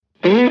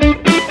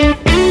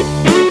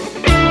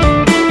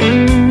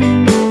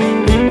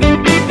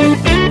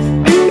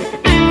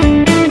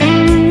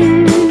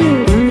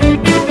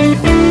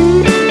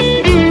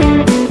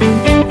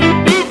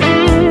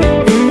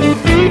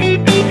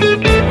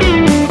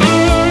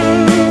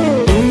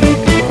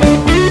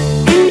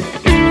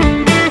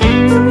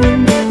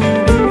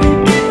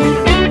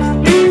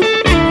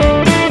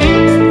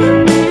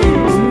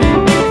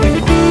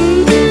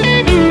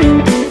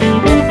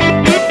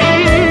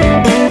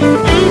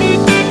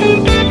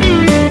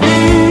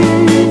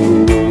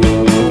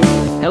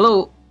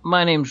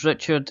my name's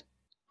Richard,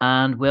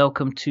 and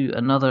welcome to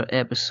another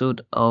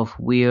episode of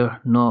We're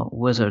Not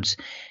Wizards.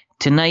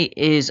 Tonight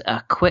is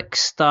a quick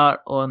start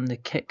on the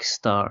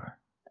Kickstarter,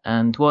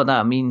 and what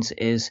that means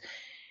is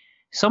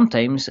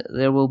sometimes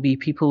there will be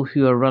people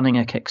who are running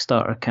a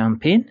Kickstarter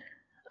campaign,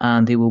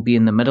 and they will be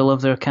in the middle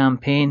of their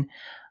campaign,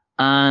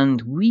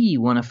 and we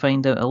want to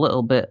find out a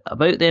little bit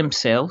about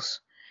themselves,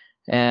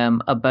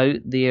 about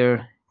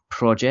their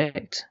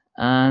project,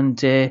 and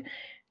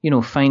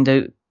find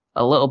out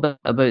a little bit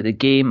about the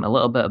game, a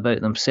little bit about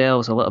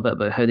themselves, a little bit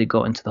about how they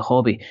got into the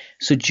hobby.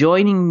 So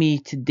joining me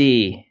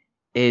today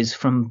is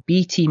from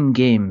B Team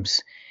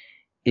Games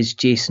is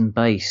Jason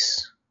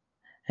Bice.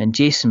 And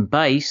Jason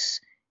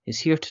Bice is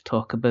here to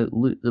talk about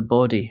Loot the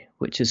Body,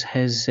 which is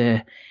his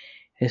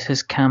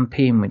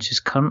campaign, which is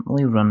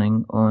currently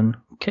running on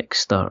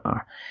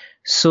Kickstarter.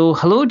 So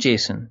hello,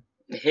 Jason.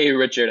 Hey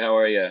Richard, how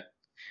are you?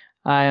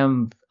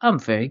 I'm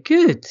very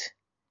good.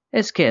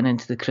 It's getting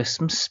into the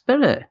Christmas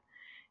spirit.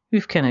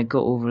 We've kind of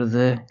got over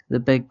the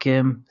big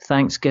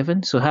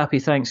Thanksgiving, so happy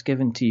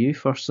Thanksgiving to you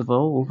first of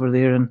all over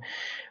there in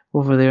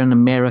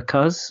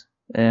Americas.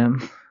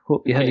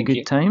 Hope you had a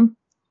good time.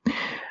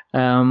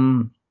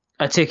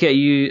 I take it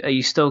are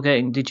you still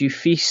getting? Did you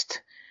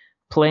feast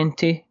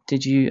plenty? Are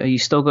you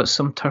still got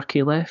some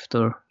turkey left,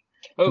 or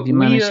have you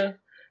managed?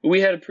 We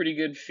had a pretty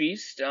good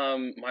feast.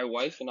 My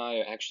wife and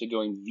I are actually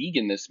going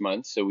vegan this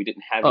month, so we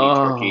didn't have any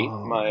turkey.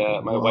 My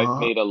wife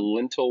made a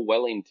lentil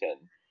Wellington,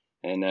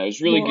 and it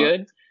was really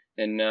good.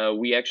 And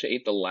we actually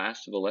ate the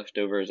last of the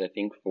leftovers, I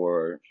think,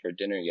 for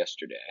dinner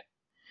yesterday.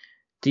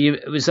 Do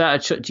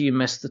you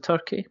miss the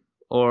turkey,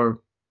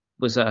 or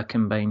was that a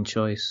combined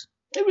choice?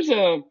 It was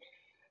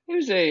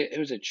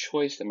a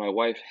choice that my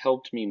wife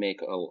helped me make.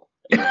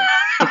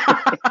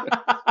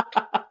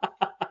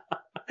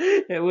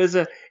 It was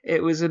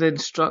an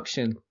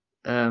instruction.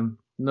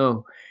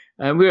 No,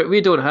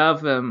 we don't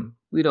have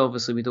we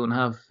don't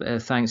have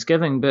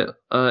Thanksgiving, but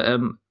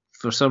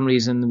for some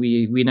reason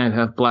we now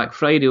have Black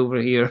Friday over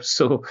here,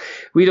 so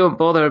we don't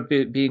bother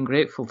being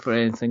grateful for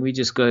anything. We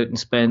just go out and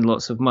spend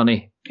lots of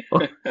money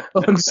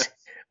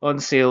on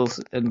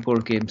sales and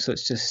board games. So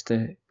it's just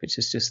which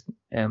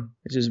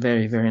is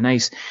very, very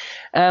nice.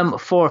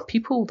 For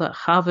people that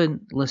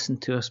haven't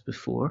listened to us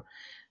before,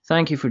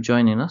 thank you for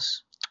joining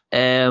us.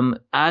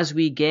 As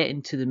we get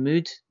into the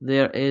mood,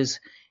 there is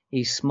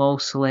a small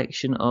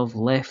selection of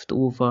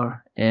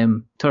leftover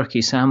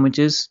turkey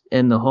sandwiches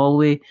in the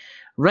hallway,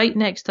 right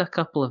next to a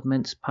couple of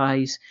mince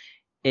pies.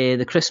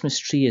 The Christmas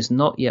tree is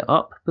not yet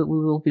up, but we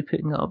will be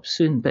putting it up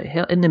soon. But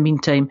in the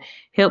meantime,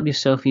 help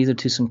yourself either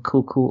to some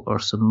cocoa or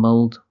some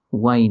mulled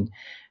wine.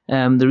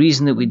 The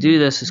reason that we do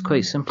this is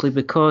quite simply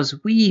because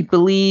we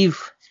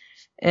believe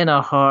in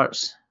our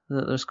hearts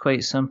that there's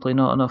quite simply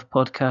not enough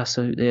podcasts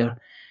out there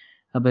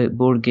about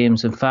board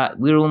games. In fact,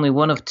 we're only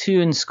one of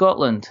two in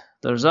Scotland.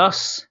 There's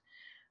us,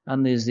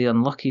 and there's the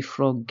Unlucky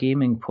Frog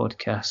Gaming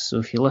podcast. So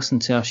if you listen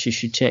to us, you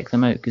should check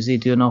them out, because they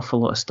do an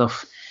awful lot of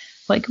stuff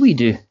like we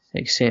do,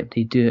 except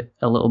they do it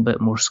a little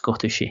bit more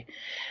Scottishy.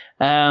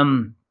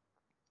 The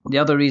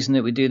other reason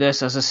that we do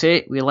this, as I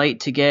say, we like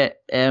to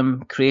get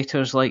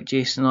creators like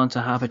Jason on to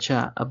have a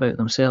chat about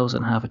themselves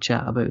and have a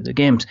chat about the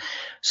games.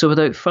 So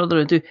without further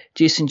ado,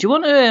 Jason, do you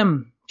want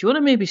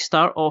to maybe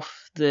start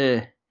off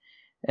the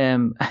I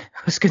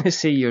was going to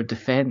say your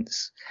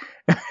defence.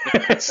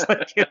 It's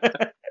like,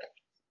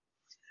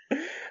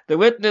 the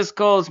witness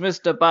calls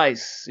Mr.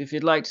 Bice. If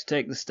you'd like to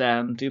take the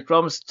stand, do you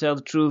promise to tell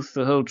the truth,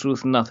 the whole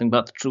truth, and nothing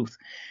but the truth?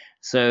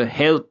 So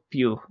help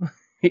you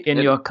in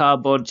your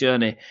cardboard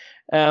journey.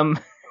 Do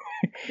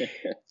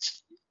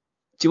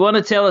you want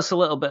to tell us a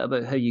little bit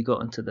about how you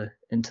got into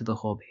the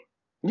hobby?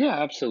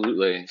 Yeah,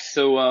 absolutely.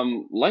 So,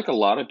 like a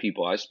lot of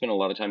people, I spent a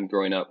lot of time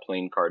growing up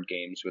playing card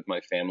games with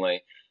my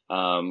family.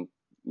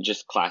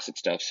 Just classic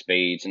stuff,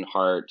 spades and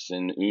hearts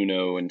and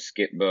Uno and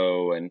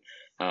Skip-Bo, and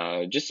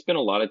just spent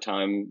a lot of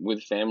time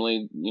with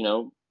family,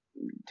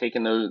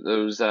 taking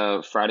those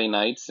Friday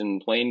nights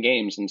and playing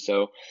games. And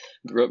so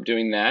grew up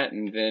doing that.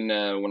 And then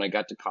when I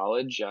got to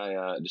college,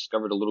 I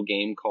discovered a little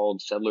game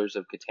called Settlers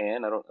of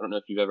Catan. I don't know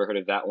if you've ever heard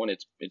of that one.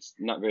 It's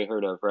not very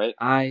heard of, right?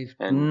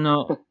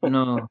 No.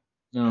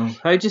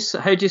 How'd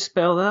you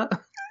spell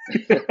that?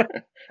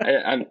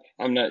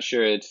 I'm not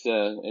sure.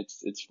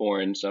 It's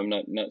foreign, so I'm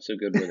not so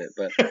good with it.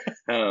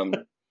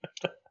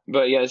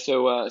 But yeah,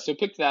 so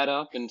picked that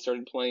up and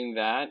started playing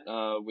that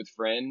with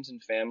friends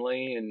and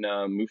family, and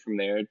moved from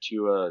there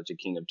to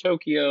King of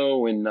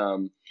Tokyo,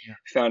 and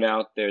found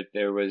out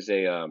there was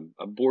a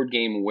board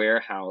game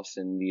warehouse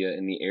in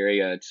the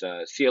area. It's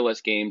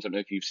CLS Games. I don't know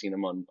if you've seen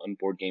them on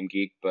Board Game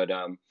Geek, but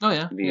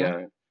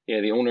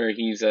the owner,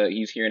 he's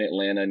here in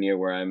Atlanta near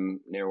where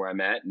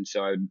I'm at, and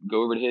so I'd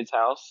go over to his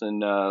house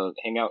and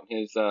hang out in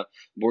his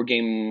board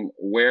game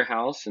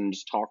warehouse and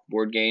just talk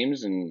board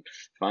games and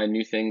find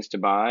new things to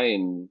buy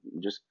and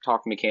just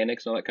talk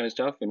mechanics and all that kind of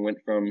stuff. And went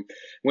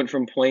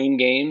from playing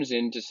games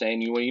into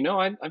saying,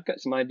 I've got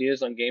some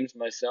ideas on games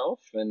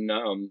myself, and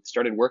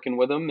started working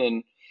with them,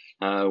 and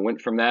went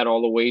from that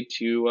all the way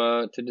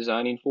to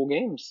designing full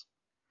games.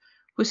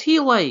 Was he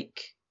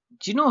like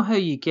do you know how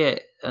you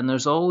get? And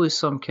there's always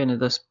some kind of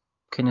this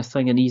kind of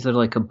thing in either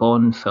like a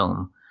Bond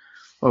film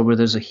or where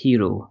there's a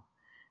hero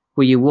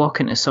where you walk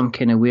into some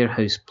kind of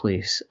warehouse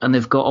place and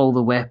they've got all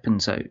the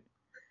weapons out,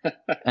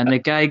 and the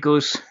guy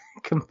goes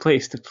from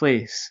place to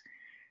place.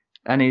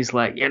 And he's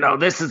like,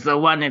 this is the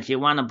one. If you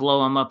want to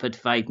blow him up at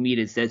 5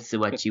 meters, that's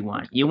what you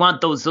want. You want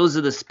those. Those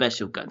are the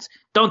special guns.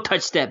 Don't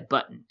touch that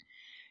button.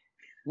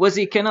 Was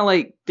he kind of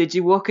like? Did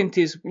you walk into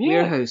his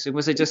warehouse and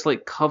was it just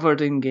like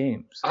covered in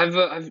games? I've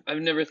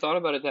never thought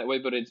about it that way,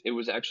 but it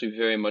was actually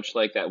very much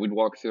like that. We'd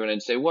walk through and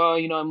I'd say, well,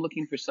 I'm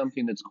looking for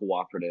something that's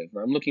cooperative,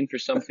 or I'm looking for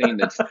something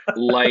that's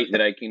light that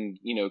I can,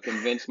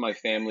 convince my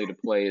family to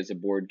play as a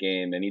board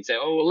game. And he'd say,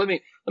 oh, well, let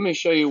me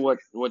show you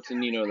what's in,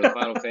 the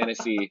Final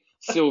Fantasy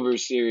Silver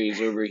series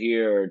over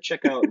here, or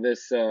check out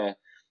this.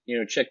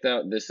 Checked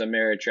out this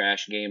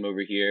Ameritrash game over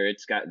here.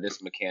 It's got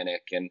this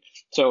mechanic. And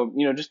so,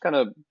 just kind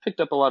of picked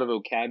up a lot of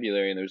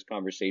vocabulary in those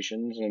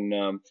conversations,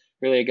 and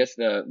really, I guess,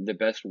 the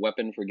best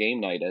weapon for game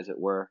night, as it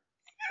were.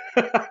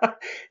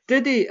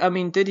 Did he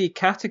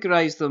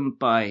categorize them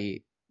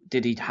by,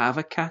 did he have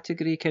a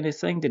category kind of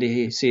thing? Did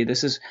he say,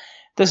 this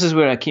is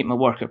where I keep my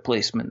worker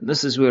placement.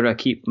 This is where I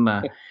keep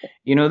my,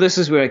 this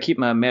is where I keep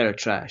my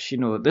Ameritrash.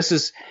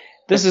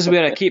 This is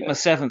where I keep my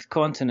Seventh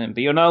Continent,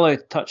 but you're not allowed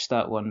to touch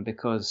that one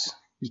because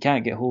you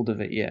can't get hold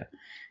of it yet.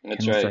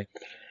 That's right.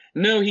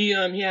 No, he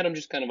had them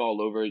just kind of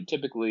all over.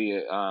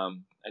 Typically, I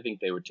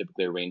think they were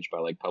typically arranged by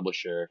like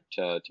publisher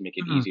to make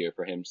it easier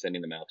for him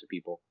sending them out to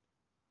people.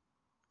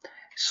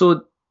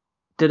 So,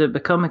 did it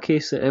become a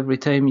case that every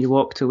time you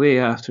walked away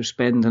after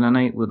spending a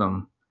night with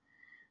him,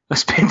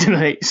 spending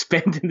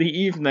the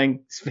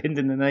evening,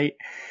 spending the night,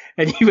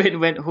 and you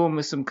went home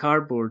with some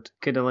cardboard,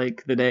 kind of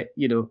like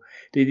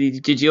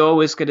did you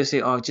always kind of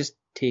say, oh, just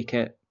take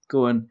it,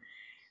 go on?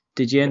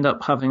 Did you end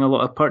up having a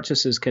lot of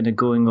purchases kind of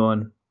going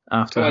on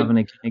after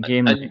having a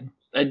game night?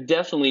 I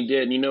definitely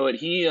did. You know what?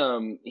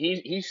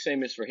 He's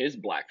famous for his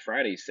Black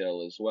Friday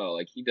sale as well.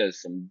 Like, he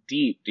does some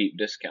deep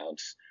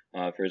discounts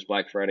for his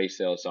Black Friday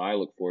sale. So I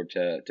look forward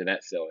to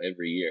that sale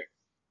every year.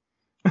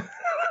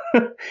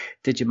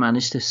 Did you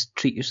manage to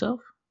treat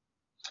yourself?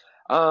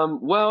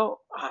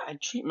 Well, I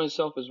treat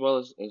myself as well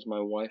as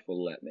my wife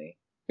will let me.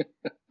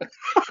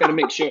 Got to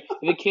make sure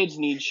the kids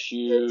need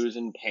shoes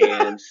and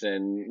pants,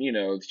 and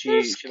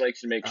she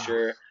likes to make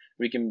sure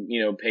we can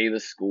pay the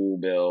school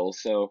bill.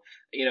 So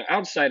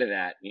outside of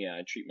that,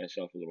 I treat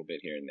myself a little bit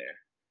here and there.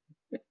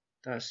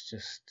 I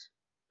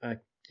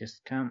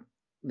just can't.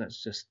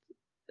 That's just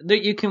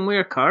that you can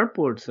wear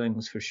cardboard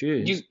things for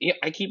shoes.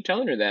 I keep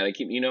telling her that.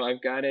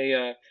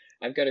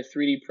 I've got a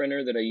 3D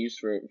printer that I use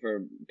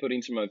for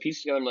putting some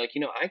pieces together. I'm like,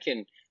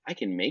 I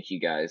can make you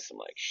guys some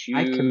like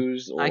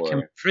shoes. I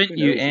can print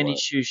you any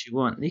shoes you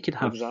want. They could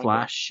have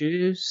flash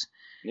shoes.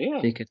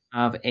 Yeah. They could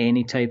have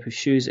any type of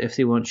shoes if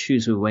they want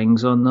shoes with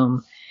wings on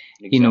them.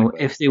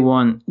 Exactly. If they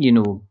want,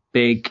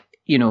 big,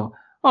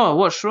 oh,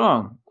 what's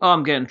wrong? Oh,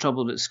 I'm getting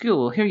troubled at school.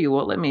 Well, here you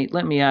what? Let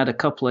me add a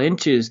couple of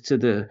inches to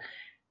the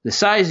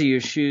size of your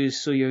shoes,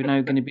 so you're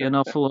now going to be an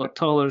awful lot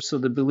taller, so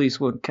the bullies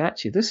won't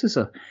catch you. This is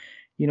an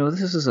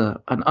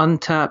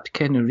untapped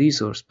kind of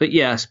resource. But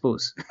yeah, I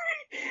suppose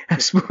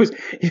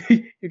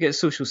you get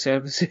social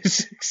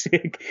services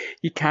saying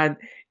you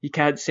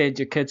can't send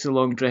your kids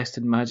along dressed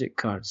in magic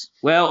cards.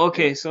 Well,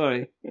 okay,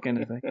 sorry,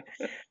 kind of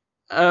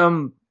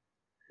thing.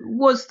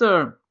 Was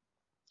there?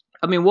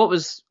 I mean, what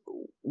was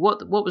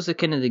the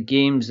kind of the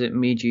games that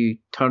made you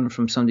turn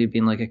from somebody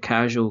being like a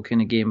casual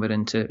kind of gamer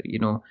into,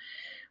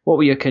 what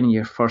were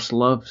your first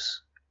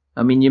loves?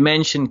 I mean, you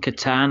mentioned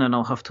Catan, and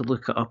I'll have to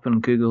look it up on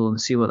Google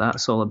and see what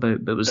that's all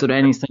about. But was there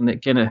anything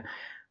that kind of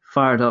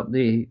fired up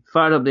the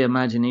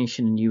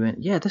imagination, and you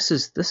went, yeah, this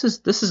is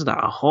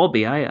a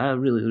hobby. I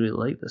really, really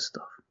like this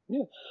stuff.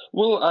 Yeah.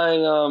 Well,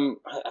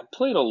 I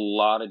played a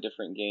lot of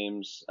different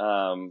games,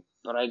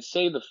 but I'd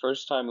say the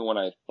first time when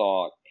I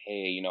thought,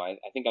 hey, I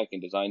think I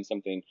can design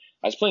something,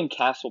 I was playing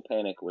Castle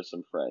Panic with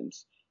some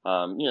friends.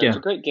 It's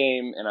a great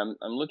game, and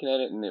I'm looking at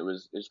it, and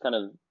it's kind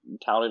of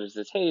touted as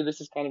this, hey, this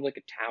is kind of like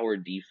a tower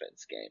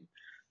defense game.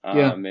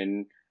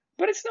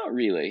 But it's not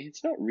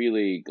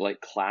really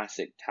like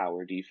classic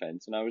tower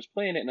defense. And I was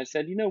playing it, and I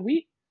said,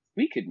 we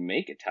could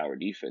make a tower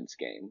defense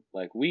game.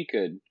 Like, we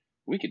could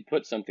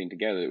put something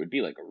together that would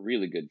be like a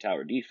really good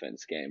tower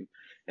defense game.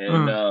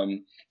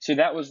 And so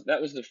that was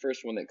the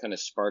first one that kind of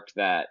sparked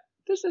that.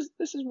 This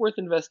is worth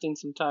investing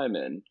some time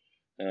in.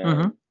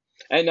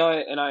 And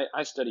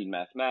I studied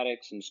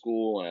mathematics in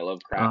school, and I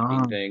love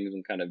crafting things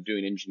and kind of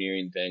doing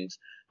engineering things.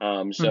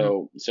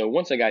 So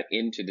once I got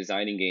into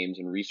designing games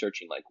and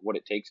researching like what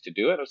it takes to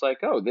do it, I was like,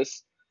 oh,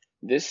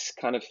 this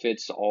kind of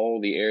fits all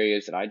the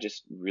areas that I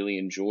just really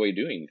enjoy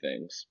doing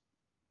things.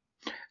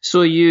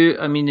 So are you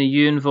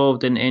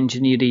involved in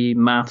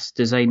engineering, maths,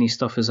 designy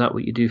stuff? Is that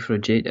what you do for a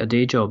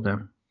day job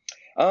then?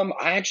 I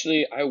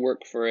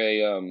work for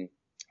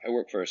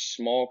a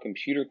small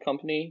computer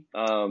company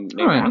named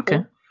Apple.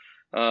 Okay.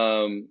 I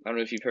don't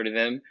know if you've heard of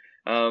them,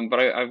 but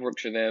I've worked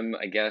for them.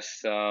 I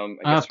guess I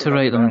have to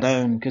write them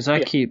down because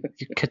I keep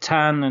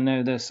Catan and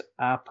now this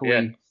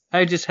Apple How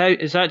is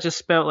that just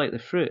spelt like the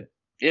fruit?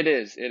 It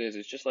is. It is.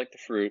 It's just like the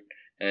fruit.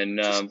 And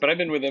Just but I've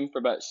been with him for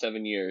about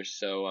 7 years,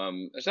 so I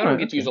don't right,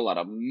 get to use okay. a lot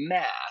of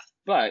math,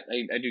 but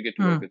I do get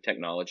to work Hmm. with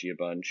technology a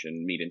bunch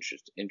and meet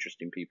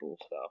interesting people.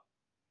 So.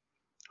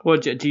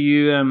 What do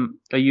you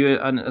are you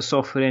a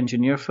software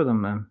engineer for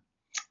them then?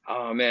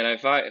 Oh man,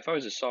 if I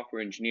was a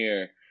software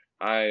engineer,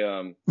 I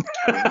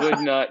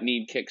would not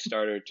need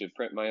Kickstarter to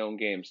print my own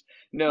games.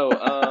 No,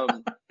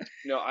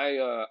 no,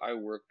 I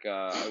work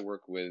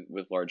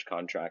with large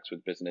contracts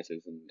with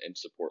businesses and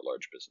support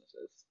large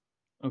businesses.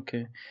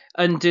 Okay.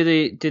 And do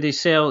they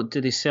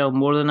sell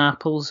more than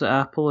apples at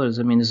Apple, or is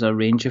there a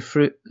range of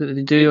fruit that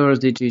they do, It or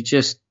did you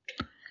just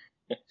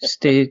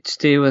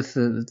stay with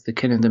the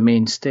kind of the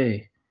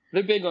mainstay?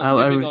 they're I big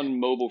on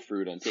mobile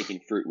fruit, on taking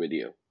fruit with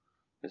you.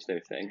 That's their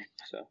thing.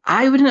 So.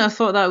 I wouldn't have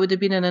thought that would have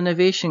been an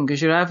innovation because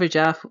your average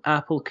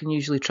apple can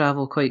usually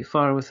travel quite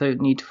far without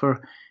need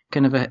for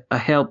kind of a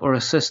help or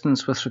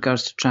assistance with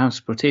regards to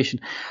transportation.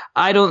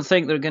 I don't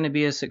think they're going to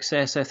be a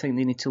success. I think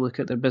they need to look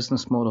at their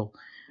business model.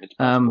 It's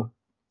possible. Um,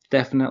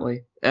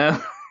 definitely.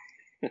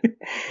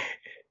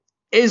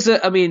 Is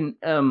it?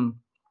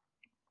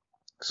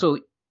 So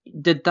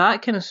did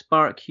that kind of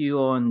spark you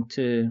on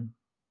to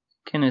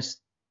kind of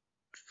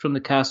from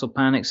the Castle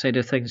Panic side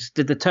of things?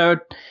 Did the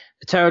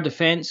tower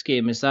defense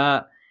game,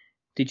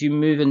 did you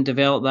move and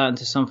develop that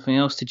into something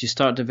else? Did you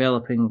start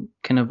developing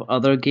kind of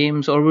other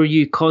games, or were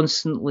you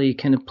constantly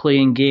kind of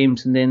playing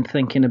games and then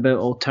thinking about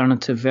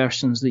alternative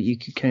versions that you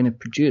could kind of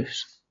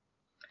produce?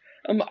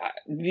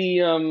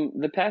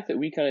 The path that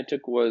we kind of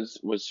took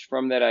was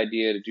from that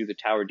idea to do the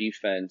tower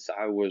defense.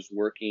 I was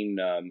working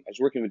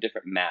with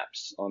different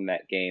maps on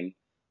that game,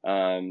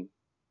 um,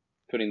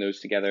 putting those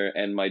together.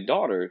 And my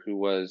daughter, who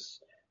was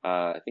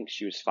I think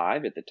she was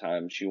 5 at the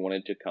time, she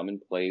wanted to come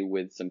and play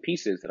with some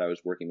pieces that I was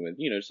working with.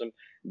 Some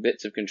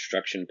bits of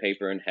construction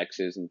paper and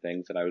hexes and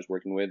things that I was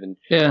working with, and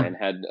Yeah. and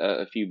had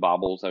a few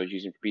baubles I was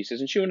using for pieces.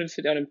 And she wanted to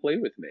sit down and play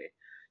with me.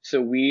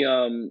 So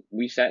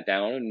we sat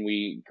down and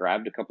we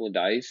grabbed a couple of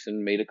dice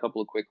and made a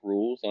couple of quick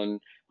rules on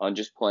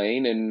just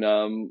playing,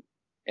 and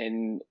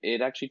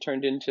it actually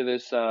turned into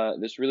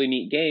this really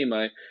neat game.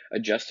 I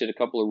adjusted a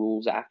couple of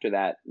rules after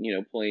that,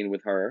 playing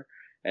with her,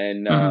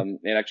 and Hmm.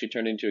 it actually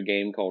turned into a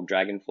game called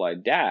Dragonfly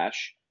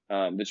Dash,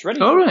 that's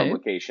ready All for right.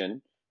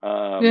 publication.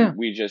 Yeah.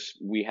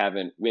 We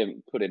haven't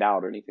put it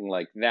out or anything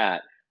like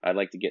that. I'd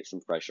like to get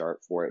some fresh art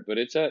for it, but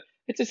it's a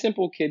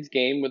simple kids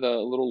game with a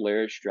little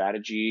layer of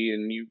strategy,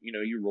 and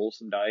you roll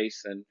some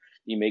dice and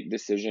you make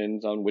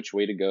decisions on which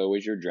way to go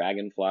as your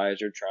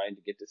dragonflies are trying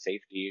to get to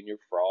safety and your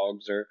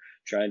frogs are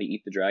trying to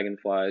eat the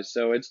dragonflies.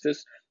 So it's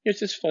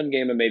this fun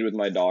game I made with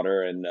my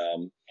daughter, and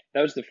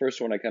that was the first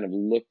one I kind of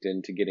looked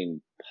into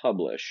getting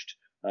published.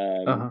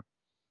 Um, Uh-huh.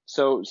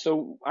 so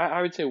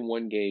I would say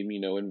one game,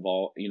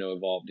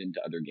 evolved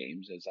into other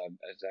games as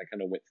I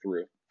kind of went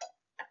through.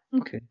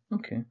 Okay.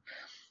 Okay.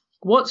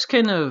 What's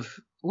kind of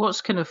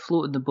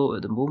floating the boat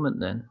at the moment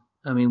then?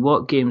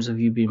 What games have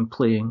you been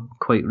playing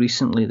quite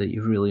recently that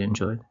you've really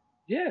enjoyed?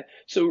 Yeah.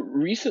 So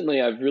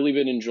recently, I've really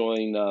been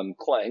enjoying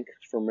Clank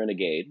from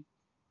Renegade.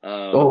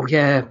 Oh Um,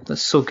 yeah,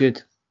 that's so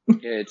good.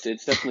 yeah, it's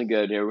definitely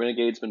good. Yeah,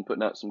 Renegade's been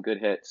putting out some good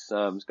hits.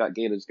 Scott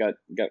Gato's got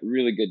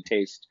really good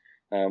taste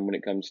when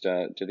it comes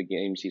to the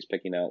games he's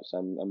picking out. So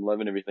I'm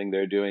loving everything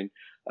they're doing.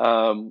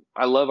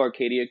 I love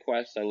Arcadia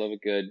Quest. I love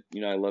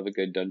a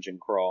good dungeon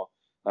crawl.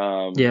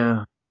 Um,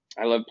 Yeah.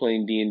 I love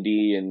playing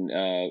D&D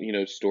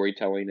and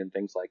storytelling and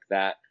things like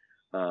that.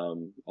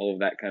 All of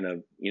that kind of,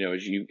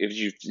 as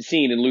you've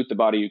seen in Loot the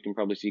Body, you can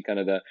probably see kind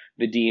of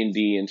the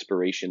D&D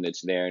inspiration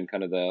that's there, and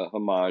kind of the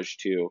homage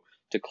to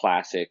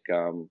classic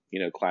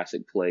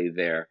play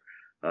there.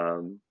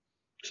 Um,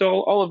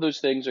 so all of those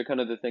things are kind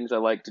of the things I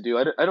like to do.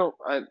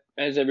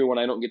 As everyone,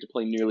 I don't get to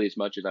play nearly as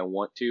much as I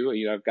want to.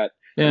 I've got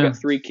Yeah.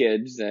 3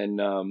 kids, and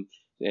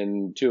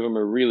 2 of them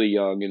are really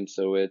young, and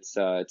so it's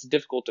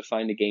difficult to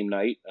find a game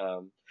night.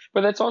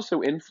 But that's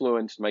also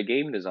influenced my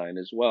game design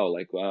as well.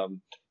 Like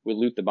with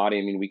Loot the Body,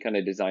 I mean, we kind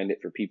of designed it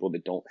for people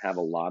that don't have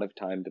a lot of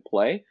time to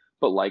play,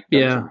 but like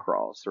dungeon Yeah.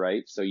 crawls,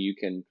 right? So you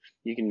can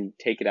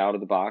take it out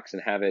of the box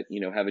and have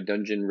a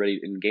dungeon ready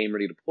and game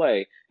ready to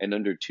play in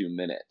under 2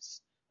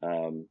 minutes.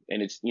 And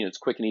it's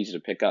quick and easy to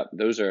pick up.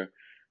 Those are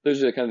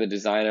the kind of the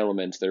design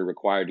elements that are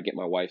required to get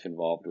my wife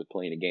involved with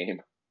playing a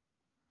game.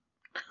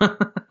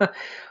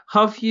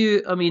 How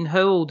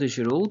old is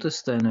your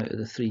oldest then out of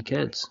the 3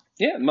 kids?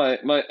 Yeah,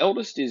 my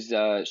eldest is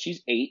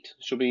she's 8.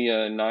 She'll be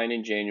 9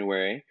 in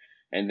January,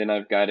 and then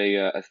I've got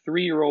a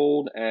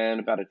 3-year-old and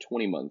about a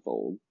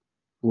 20-month-old.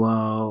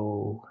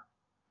 Wow.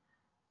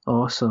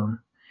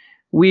 Awesome.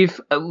 We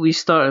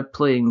started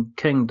playing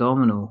King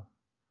Domino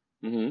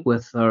Hmm.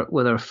 with our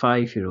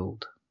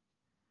 5-year-old,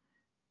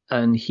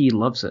 and he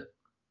loves it.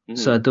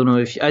 So Hmm. I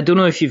don't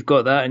know if you've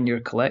got that in your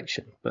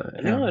collection,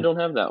 but No, I don't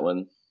have that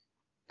one.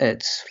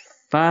 it's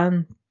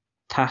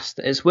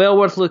fantastic. It's well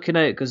worth looking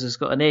out because it's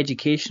got an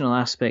educational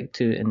aspect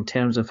to it in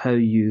terms of how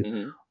you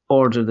Hmm.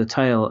 order the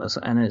tile,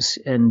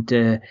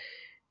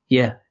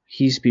 yeah,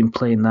 he's been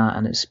playing that,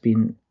 and it's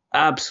been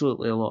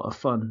absolutely a lot of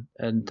fun.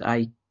 And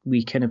I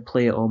we kind of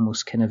play it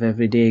almost kind of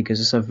every day because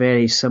it's a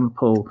very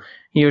simple.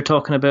 You're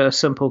talking about a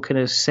simple kind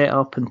of set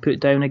up and put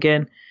down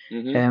again.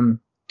 Mm-hmm.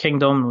 King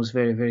Domino is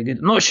very, very good.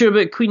 I'm not sure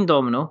about Queen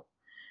Domino.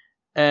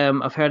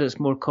 I've heard it's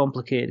more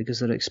complicated because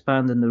they're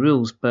expanding the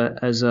rules.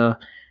 But as a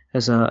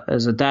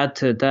dad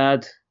to a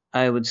dad,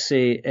 I would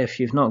say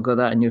if you've not got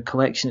that in your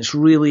collection, it's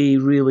really,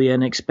 really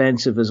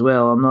inexpensive as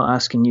well. I'm not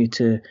asking you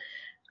to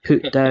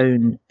put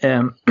down,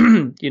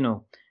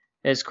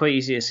 it's quite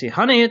easy to say,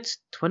 honey, it's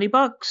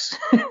 $20.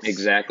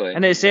 Exactly.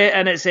 and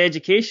it's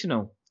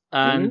educational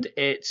and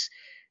it's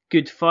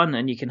good fun,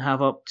 and you can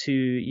have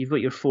you've got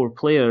your 4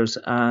 players,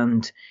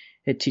 and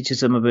it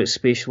teaches them about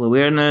spatial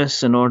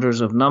awareness and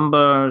orders of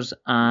numbers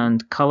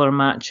and color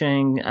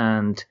matching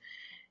and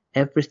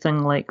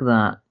everything like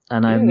that.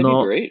 And yeah, I'm that'd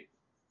not be great.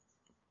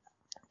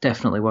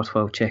 Definitely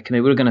worthwhile checking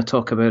out. We're going to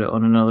talk about it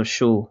on another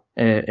show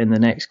in the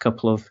next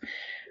couple of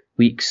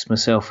weeks,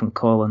 myself and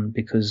Colin,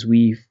 because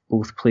we've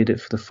both played it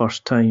for the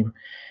first time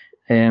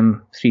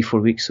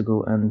 3-4 weeks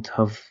ago and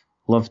have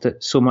loved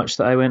it so much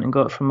that I went and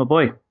got it from my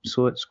boy.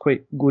 So it's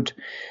quite good.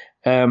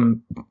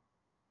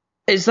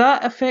 Has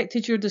that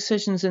affected your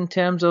decisions in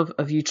terms of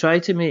have you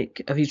tried to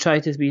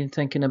be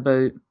thinking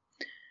about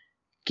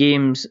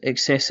games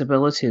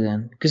accessibility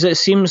then? Because it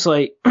seems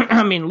like,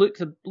 I mean, look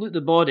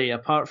the body,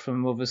 apart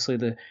from obviously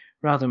the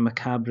rather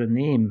macabre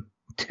name,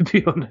 to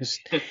be honest.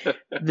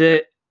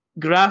 The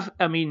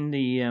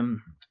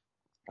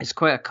it's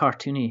quite a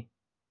cartoony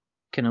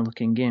kind of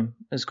looking game.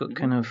 It's got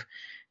kind of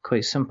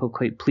quite simple,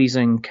 quite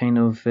pleasing kind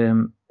of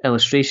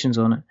illustrations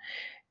on it.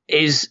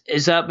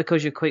 Is that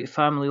because you're quite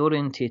family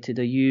orientated?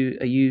 Are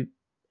you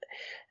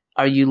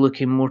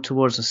looking more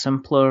towards a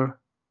simpler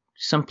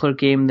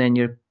game than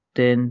your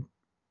kind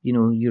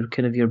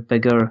of your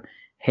bigger,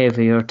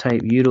 heavier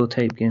type Euro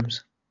type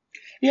games?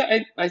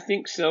 Yeah, I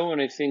think so,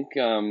 and I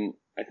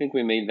think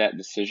we made that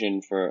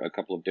decision for a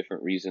couple of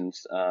different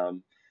reasons.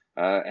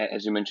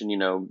 As you mentioned,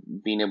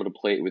 being able to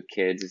play it with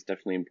kids is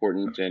definitely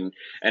important, and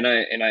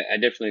I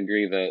definitely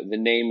agree. The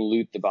name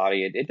Loot the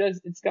Body,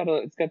 it's got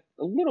a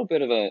little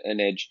bit of an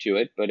edge to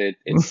it, but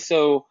it's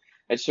so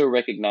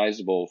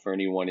recognizable for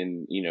anyone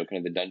in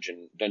kind of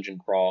the dungeon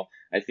crawl.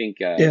 I think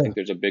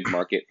there's a big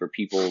market for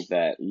people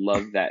that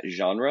love that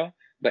genre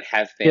but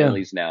have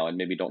families now and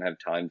maybe don't have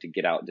time to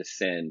get out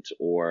Descent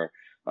or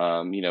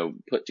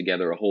put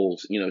together a whole,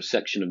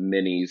 section of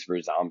minis for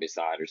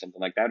Zombicide or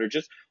something like that, or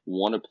just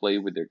want to play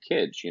with their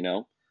kids, I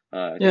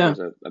think there's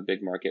a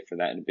big market for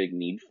that and a big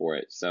need for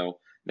it. So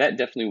that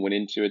definitely went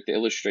into it. The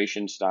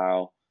illustration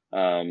style,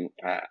 I'm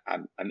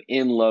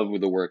in love with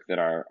the work that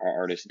our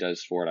artist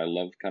does for it. I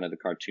love kind of the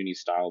cartoony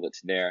style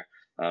that's there.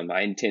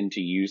 I intend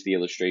to use the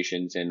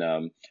illustrations in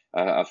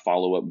a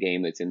follow-up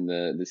game that's in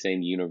the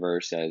same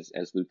universe as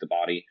Loot the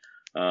Body.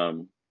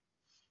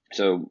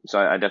 So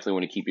I definitely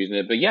want to keep using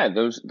it. But yeah,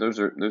 those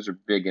are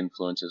big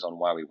influences on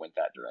why we went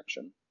that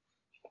direction.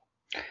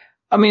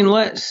 I mean,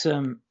 let's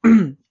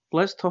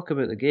talk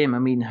about the game. I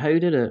mean, how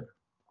did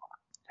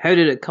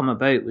it come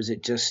about? Was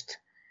it just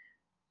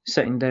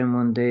sitting down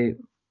one day,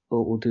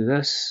 oh, we'll do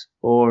this?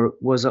 Or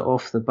was it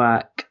off the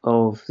back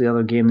of the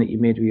other game that you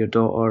made with your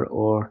daughter?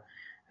 Or,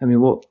 I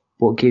mean, what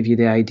gave you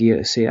the idea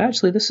to say,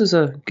 actually, this is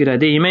a good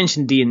idea? You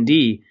mentioned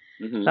D&D.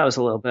 Mm-hmm. That was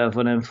a little bit of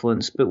an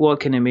influence, but what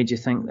kind of made you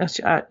think,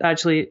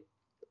 actually,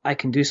 I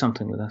can do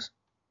something with this?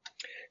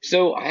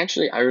 So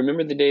I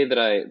remember the day that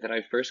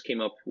I first came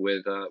up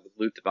with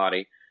Loot the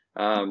Body,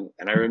 and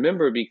I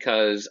remember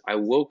because I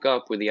woke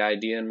up with the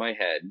idea in my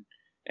head,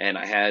 and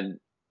I had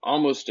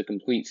almost a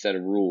complete set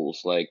of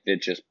rules like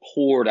that just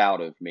poured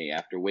out of me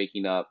after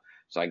waking up.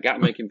 So I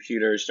got my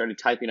computer, started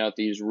typing out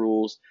these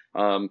rules,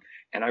 and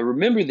I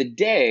remember the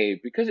day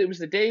because it was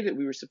the day that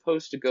we were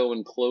supposed to go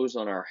and close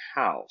on our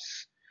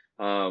house.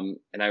 And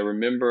I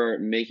remember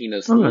making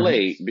us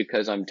late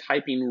because I'm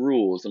typing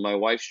rules and my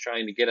wife's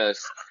trying to get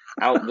us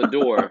out the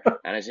door.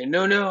 And I say,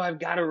 no, I've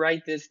got to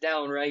write this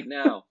down right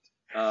now.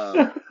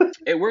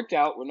 It worked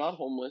out. We're not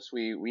homeless.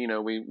 We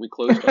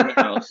closed on the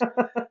house.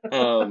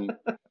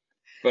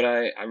 But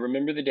I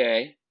remember the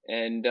day,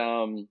 and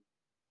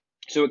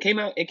so it came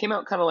out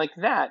kind of like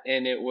that,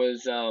 and it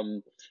was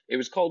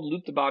called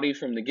Loot the Body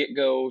from the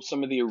get-go.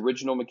 Some of the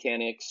original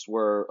mechanics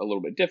were a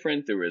little bit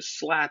different. There was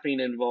slapping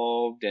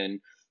involved,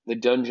 and the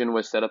dungeon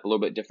was set up a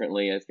little bit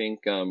differently. I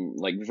think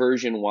like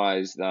version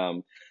wise,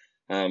 the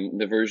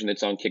version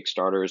that's on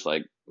Kickstarter is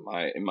like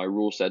my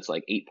rule set's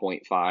like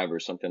 8.5 or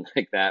something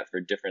like that for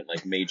different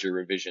like major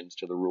revisions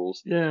to the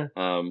rules. Yeah.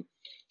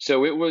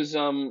 So it was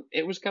kind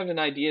of an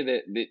idea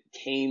that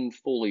came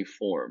fully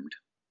formed.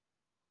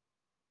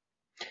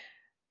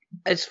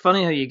 It's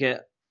funny how you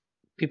get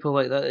people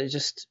like that. It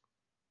just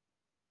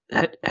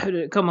how did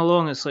it come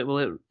along? It's like,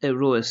 well, it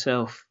wrote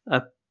itself.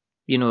 I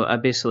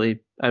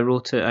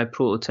wrote it, I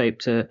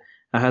prototyped it,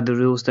 I had the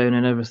rules down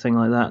and everything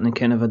like that in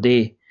kind of a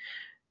day.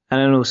 And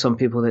I know some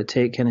people that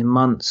take kind of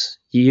months,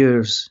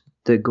 years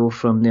that go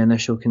from the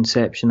initial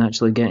conception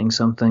actually getting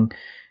something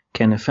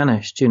kind of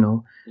finished,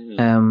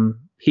 Mm-hmm.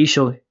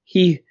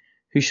 He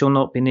who shall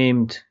not be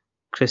named,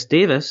 Chris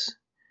Davis,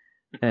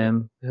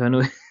 who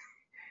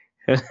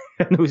I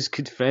and was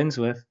good friends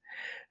with.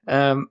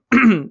 I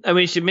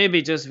mean, should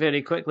maybe just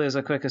very quickly, as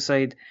a quick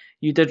aside,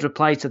 you did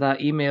reply to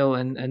that email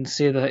and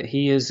say that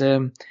he is,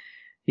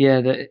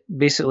 that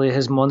basically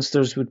his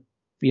monsters would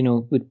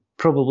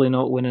probably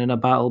not win in a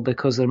battle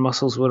because their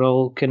muscles were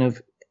all kind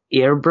of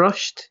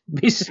airbrushed,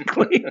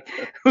 basically,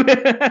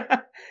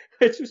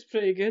 which was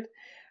pretty good.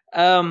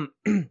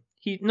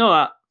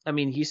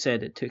 He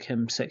said it took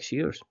him 6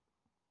 years,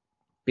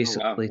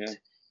 basically. Oh,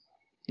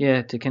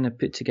 wow, to kind of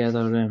put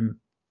together,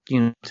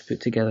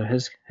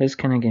 his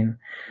kind of game.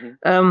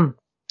 Mm-hmm.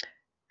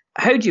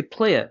 How do you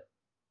play it?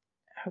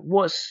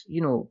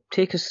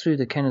 Take us through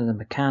the kind of the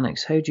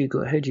mechanics. How do you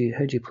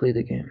play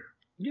the game?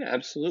 Yeah,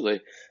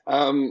 absolutely.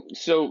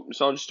 So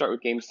I'll just start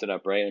with game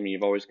setup, right? I mean,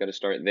 you've always got to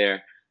start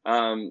there.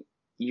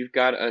 You've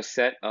got a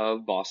set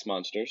of boss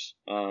monsters.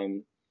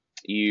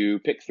 You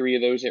pick 3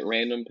 of those at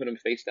random, put them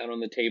face down on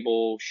the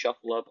table,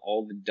 shuffle up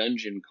all the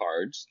dungeon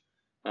cards.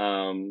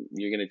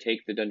 You're going to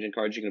take the dungeon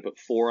cards, you're going to put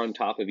 4 on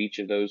top of each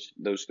of those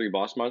 3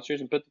 boss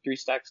monsters and put the 3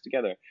 stacks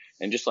together.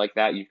 And just like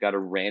that, you've got a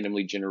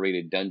randomly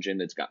generated dungeon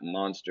that's got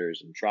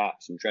monsters and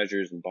traps and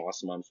treasures and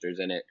boss monsters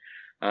in it.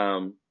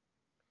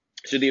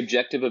 So the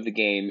objective of the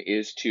game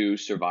is to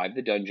survive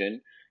the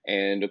dungeon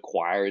and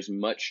acquire as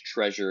much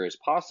treasure as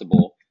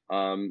possible,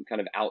 kind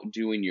of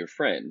outdoing your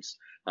friends.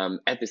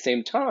 At the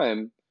same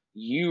time,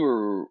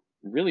 you're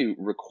really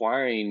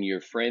requiring your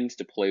friends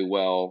to play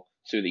well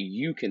so that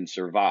you can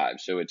survive.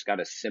 So it's got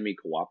a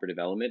semi-cooperative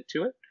element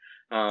to it.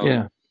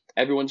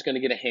 Everyone's going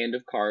to get a hand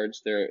of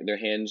cards. Their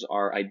hands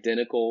are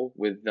identical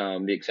with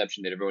the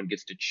exception that everyone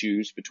gets to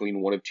choose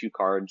between one of 2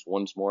 cards.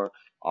 One's more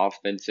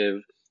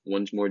offensive,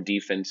 one's more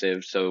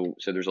defensive. So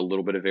there's a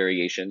little bit of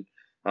variation.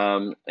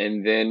 And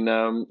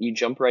then you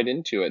jump right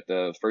into it.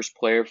 The first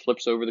player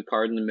flips over the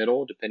card in the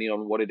middle, depending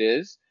on what it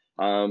is.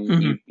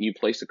 You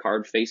place a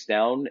card face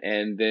down,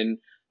 and then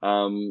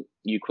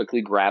you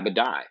quickly grab a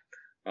die.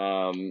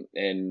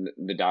 And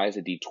the die is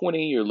a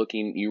D20.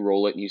 You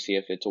roll it and you see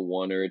if it's a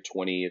 1 or a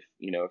 20.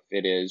 If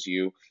it is,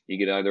 you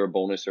get either a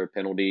bonus or a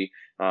penalty.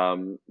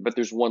 But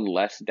there's one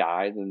less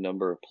die than the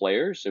number of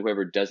players. So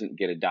whoever doesn't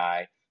get a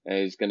die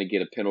is going to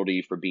get a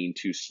penalty for being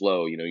too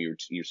slow.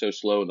 You're so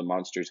slow, the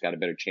monster's got a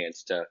better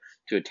chance to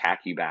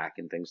attack you back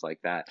and things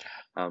like that.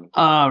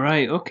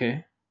 Right.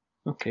 Okay.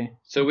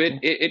 So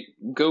it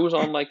goes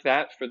on like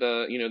that for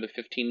the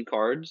 15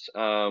 cards.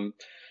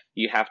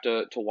 You have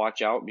to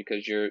watch out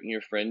because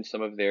your friends,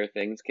 some of their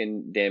things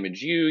can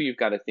damage you. You've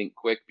got to think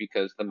quick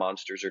because the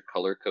monsters are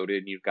color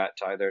coded. You've got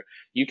to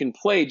you can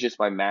play just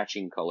by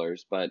matching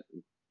colors, but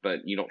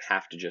you don't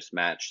have to just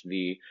match.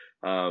 The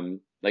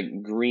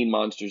like green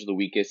monsters are the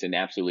weakest and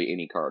absolutely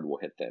any card will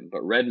hit them,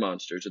 but red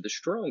monsters are the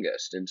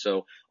strongest, and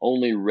so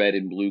only red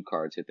and blue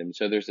cards hit them.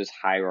 So there's this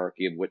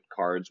hierarchy of what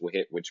cards will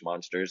hit which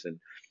monsters, and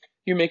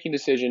you're making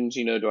decisions.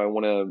 Do I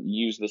want to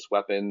use this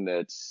weapon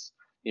that's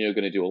going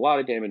to do a lot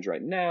of damage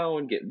right now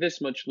and get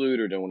this much loot,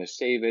 or do I want to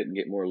save it and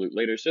get more loot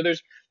later? So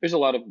there's a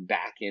lot of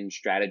back end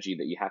strategy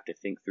that you have to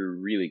think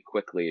through really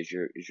quickly as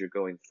you're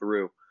going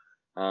through.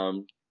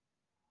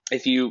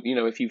 If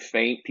you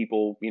faint,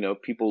 people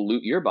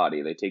loot your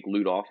body. They take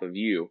loot off of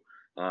you.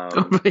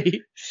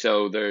 Right.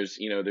 So there's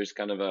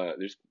kind of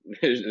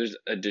there's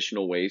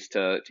additional ways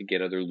to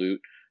get other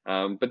loot.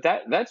 But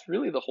that's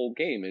really the whole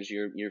game is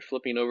you're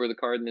flipping over the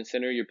card in the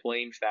center, you're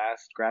playing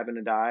fast, grabbing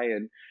a die,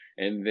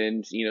 and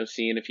then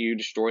seeing if you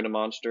destroyed a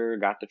monster,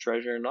 got the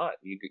treasure or not.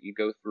 You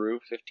go through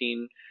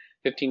 15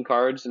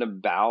 cards in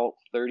about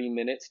 30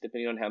 minutes,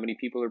 depending on how many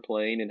people are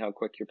playing and how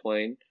quick you're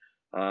playing.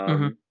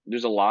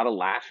 There's a lot of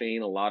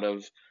laughing, a lot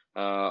of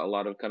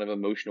kind of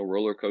emotional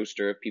roller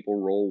coaster if people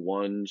roll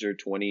 1s or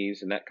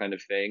 20s and that kind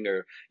of thing,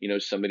 or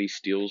somebody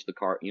steals the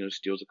card,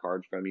 steals a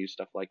card from you,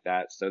 stuff like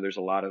that. So there's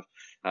a lot of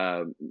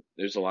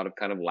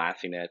kind of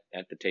laughing at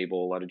the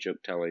table, a lot of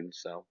joke telling.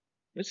 So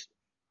it's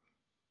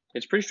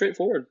pretty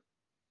straightforward.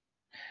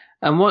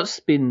 And what's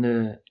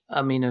been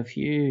have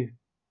you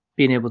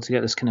been able to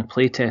get this kind of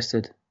play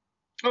tested?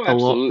 Oh,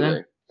 absolutely. A lot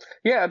then?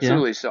 Yeah,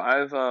 absolutely. Yeah. So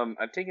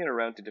I've taken it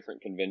around to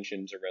different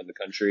conventions around the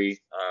country.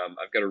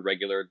 I've got a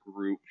regular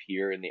group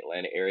here in the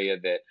Atlanta area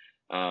that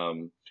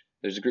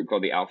there's a group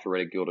called the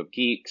Alpharetta Guild of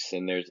Geeks,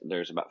 and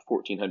there's about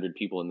 1,400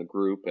 people in the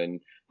group,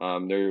 and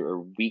there are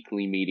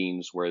weekly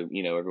meetings where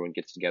everyone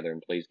gets together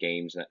and plays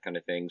games and that kind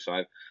of thing. So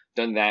I've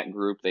done that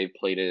group. They've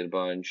played it a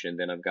bunch, and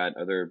then I've got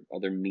other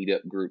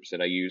meetup groups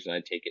that I use and I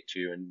take it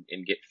to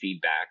and get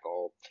feedback.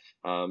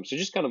 So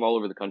just kind of all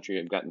over the country,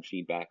 I've gotten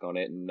feedback on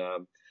it, and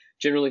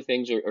generally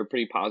things are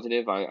pretty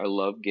positive. I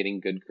love getting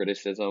good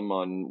criticism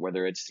on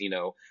whether it's,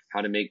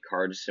 how to make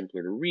cards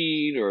simpler to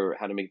read or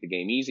how to make the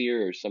game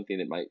easier or something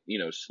that might,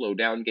 slow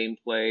down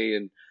gameplay.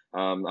 And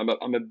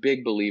I'm a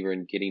big believer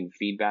in getting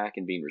feedback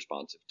and being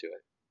responsive to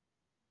it.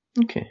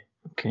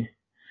 Okay.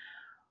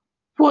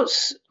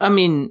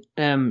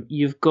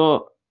 You've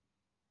got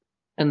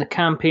in the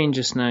campaign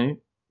just now,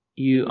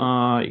 you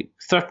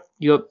have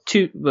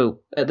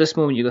at this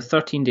moment you've got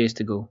 13 days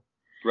to go.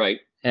 Right.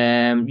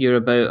 You're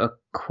about a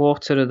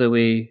quarter of the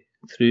way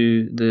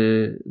through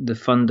the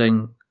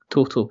funding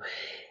total.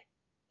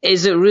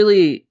 Is it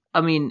really?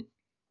 I mean,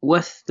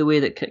 with the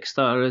way that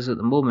Kickstarter is at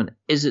the moment,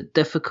 is it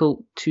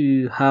difficult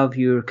to have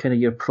your kind of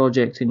your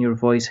project and your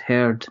voice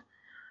heard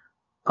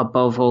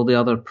above all the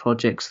other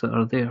projects that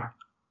are there?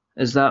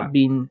 Has that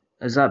been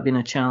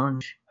a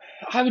challenge?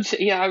 I would say,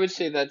 yeah, I would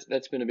say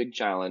that's been a big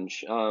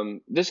challenge.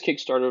 This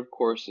Kickstarter, of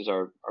course, is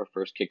our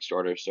first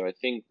Kickstarter, so I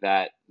think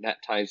that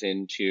ties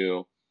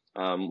into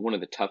one of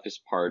the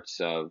toughest parts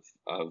of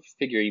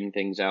figuring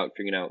things out,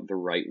 figuring out the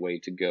right way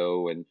to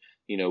go, and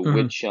Hmm.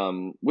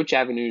 which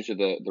avenues are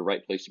the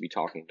right place to be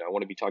talking. Do I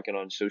want to be talking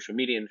on social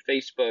media and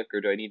Facebook,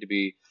 or do I need to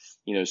be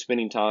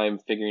spending time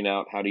figuring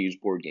out how to use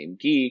Board Game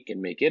Geek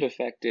and make it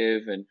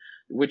effective, and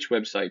which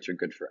websites are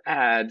good for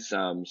ads?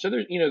 So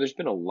there's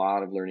been a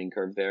lot of learning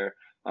curve there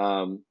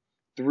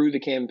through the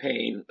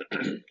campaign,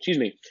 excuse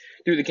me,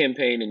 through the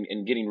campaign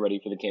and getting ready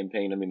for the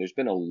campaign. I mean, there's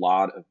been a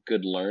lot of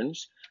good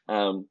learns.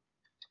 And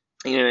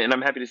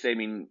I'm happy to say, I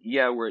mean,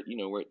 yeah, we're at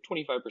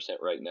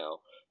 25% right now.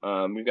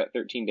 We've got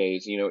 13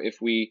 days.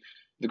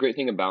 The great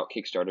thing about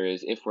Kickstarter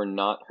is if we're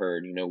not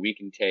heard, we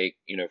can take,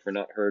 if we're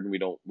not heard and we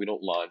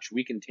don't launch,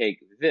 we can take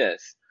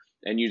this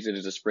and use it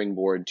as a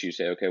springboard to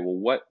say, okay,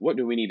 well, what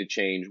do we need to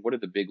change? What are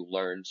the big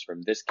learns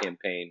from this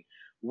campaign?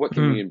 What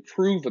can we Hmm.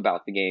 improve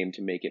about the game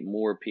to make it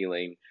more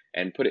appealing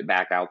and put it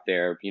back out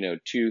there,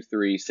 2,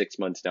 3, 6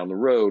 months down the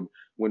road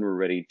when we're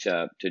ready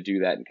to do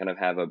that and kind of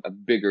have a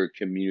bigger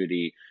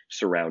community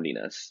surrounding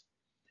us.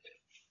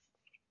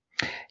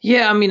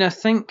 Yeah, I mean, I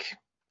think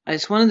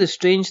it's one of the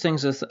strange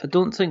things. I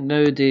don't think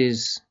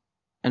nowadays,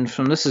 and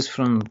from this is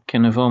from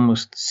kind of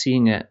almost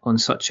seeing it on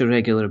such a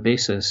regular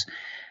basis,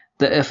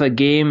 that if a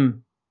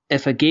game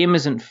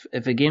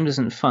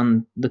doesn't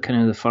fun the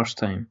kind of the first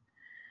time,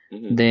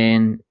 Hmm.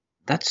 then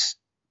that's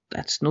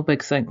that's no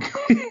big thing.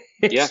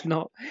 Yeah. it's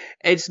not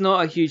it's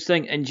not a huge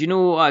thing. And you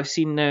know what I've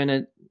seen now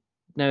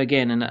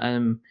again,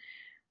 and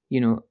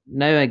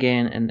now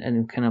again,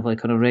 and kind of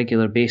like on a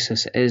regular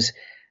basis, is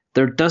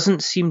there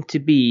doesn't seem to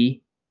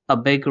be a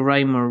big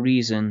rhyme or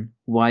reason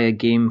why a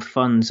game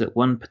funds at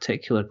one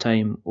particular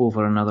time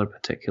over another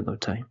particular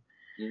time.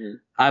 Hmm.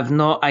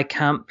 I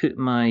can't put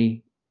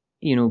my,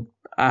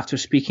 after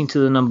speaking to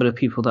the number of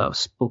people that I've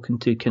spoken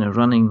to kind of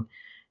running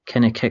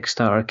kind of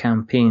Kickstarter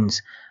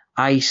campaigns,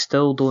 I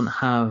still don't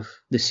have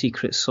the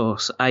secret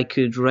sauce. I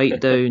could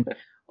write down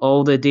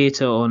all the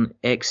data on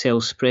Excel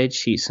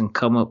spreadsheets and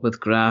come up with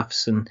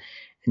graphs and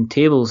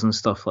tables and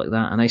stuff like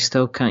that. And I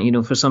still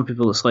can't, for some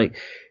people, it's like,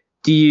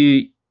 do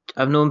you,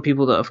 I've known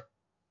people that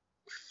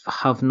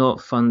have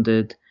not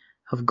funded,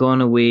 have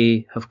gone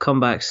away, have come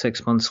back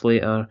 6 months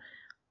later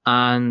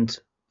and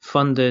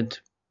funded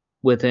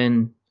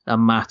within a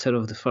matter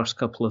of the first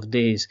couple of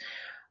days.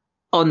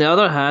 On the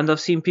other hand, I've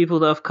seen people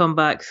that have come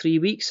back 3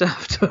 weeks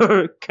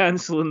after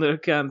cancelling their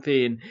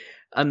campaign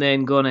and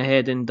then gone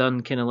ahead and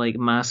done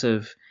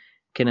massive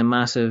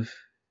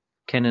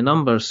kind of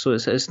numbers. So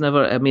it's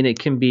never. I mean, it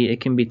can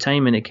be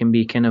time and it can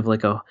be kind of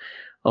like a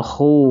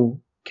whole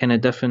kind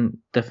of different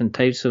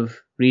types of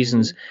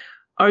reasons. Hmm.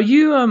 Are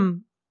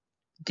you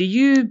do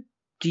you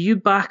do you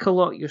back a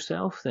lot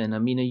yourself then? I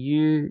mean,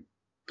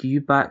 do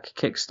you back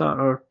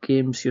Kickstarter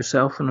games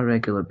yourself on a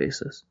regular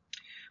basis?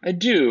 I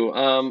do.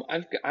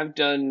 I've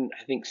done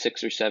I think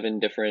 6 or 7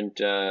 different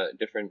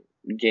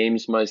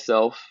games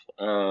myself.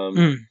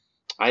 Mm,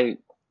 I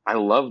I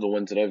love the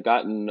ones that I've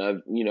gotten.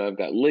 I've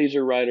got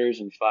Laser Riders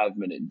and 5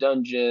 Minute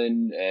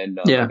Dungeon, and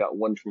I yeah. got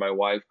one for my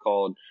wife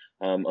called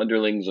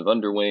Underlings of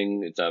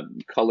Underwing. It's a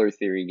color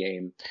theory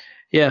game.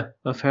 Yeah,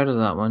 I've heard of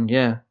that one.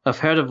 Yeah, I've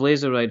heard of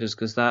Laser Riders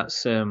because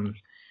that's I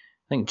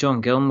think John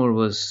Gilmore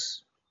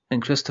was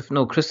and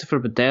Christopher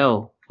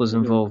Bedell was Hmm.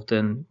 involved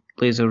in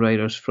Laser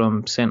Riders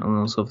from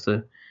Sentinels of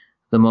the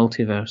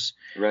Multiverse.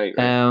 Right,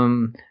 right.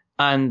 Um,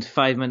 and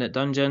 5 Minute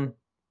Dungeon, Hmm.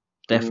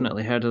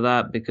 definitely heard of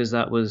that because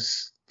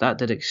that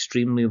did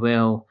extremely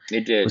well.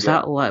 It did, yeah.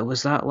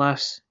 Was that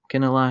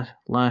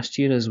last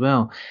year as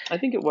well? I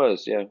think it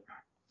was, yeah.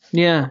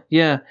 Yeah,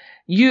 yeah.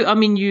 I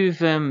mean,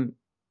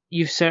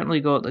 you've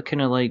certainly got the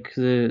kind of like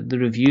the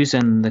reviews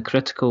and the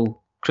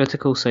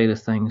critical side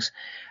of things.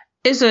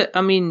 Is it?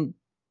 I mean,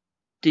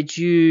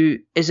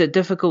 is it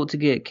difficult to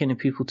get kind of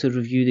people to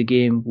review the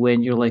game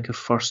when you're like a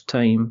first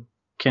time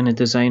kind of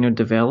designer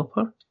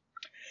developer?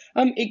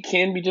 It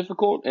can be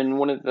difficult, and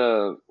one of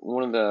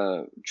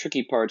the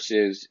tricky parts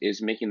is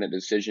making that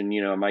decision.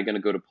 Am I going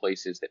to go to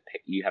places that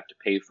you have to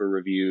pay for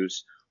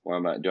reviews,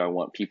 or do I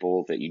want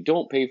people that you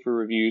don't pay for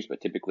reviews, but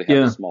typically have a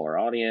Yeah, smaller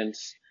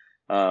audience?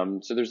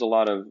 So there's a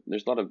lot of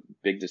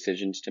big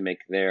decisions to make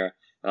there.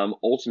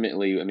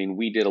 Ultimately, I mean,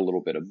 we did a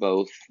little bit of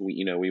both.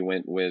 We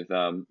went with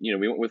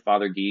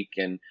Father Geek,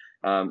 and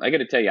I got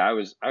to tell you, I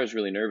was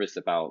really nervous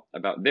about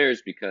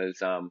theirs because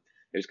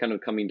it was kind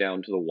of coming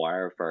down to the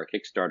wire for our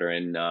Kickstarter,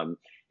 and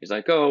he's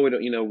like, "Oh, we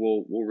don't,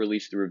 we'll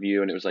release the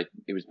review," and it was like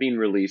it was being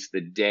released the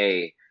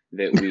day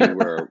that we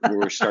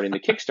were starting the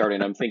Kickstarter,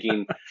 and I'm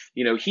thinking,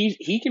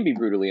 he can be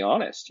brutally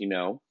honest,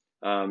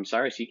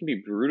 Cyrus, he can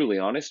be brutally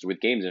honest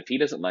with games. If he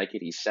doesn't like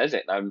it, he says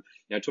it. I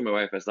told my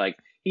wife, I was like,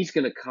 he's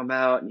gonna come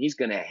out and he's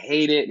gonna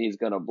hate it and he's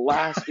gonna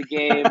blast the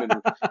game and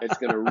it's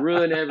gonna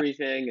ruin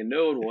everything and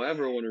no one will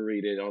ever want to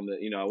read it on the,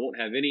 I won't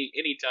have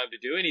any time to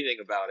do anything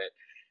about it.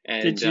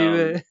 Did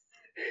And you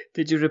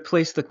did you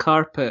replace the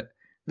carpet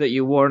that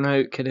you worn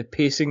out, kind of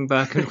pacing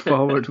back and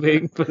forward,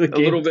 waiting for the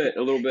game? A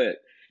little bit.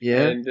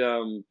 Yeah.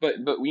 And but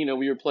we were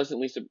we were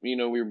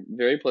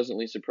very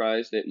pleasantly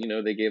surprised that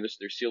they gave us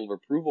their seal of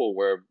approval,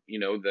 where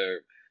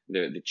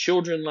the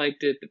children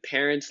liked it, the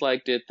parents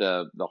liked it,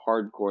 the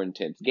hardcore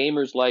intense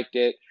gamers liked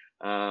it,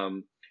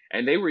 and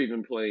they were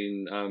even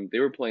playing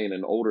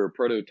an older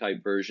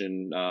prototype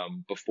version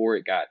before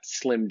it got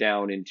slimmed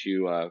down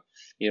into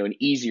an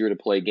easier to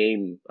play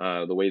game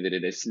the way that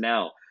it is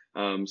now.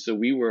 So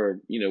we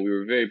were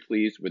very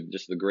pleased with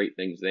just the great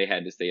things they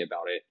had to say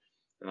about it.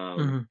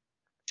 Mm-hmm.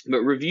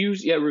 But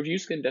reviews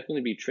can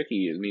definitely be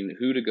tricky. I mean,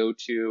 who to go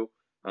to,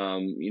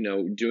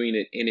 doing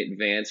it in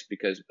advance,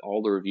 because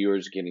all the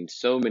reviewers are getting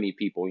so many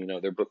people,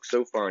 they're booked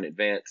so far in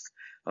advance.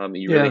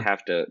 You really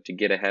have to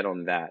get ahead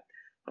on that.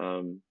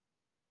 It's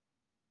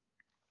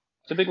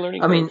a big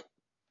learning curve.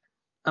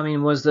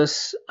 Was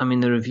this,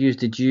 the reviews,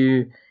 were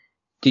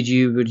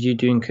you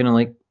doing kind of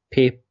like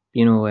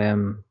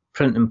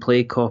print and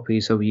play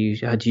copies, or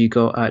had you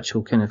got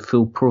actual kind of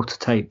full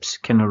prototypes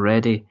kind of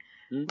ready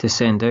to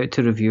send out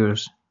to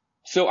reviewers?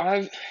 So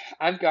I've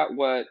got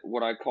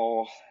what I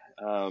call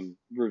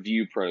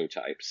review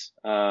prototypes.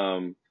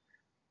 I'm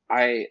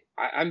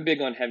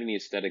big on having the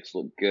aesthetics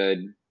look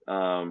good.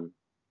 One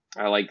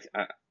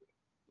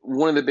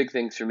of the big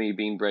things for me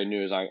being brand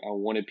new is I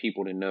wanted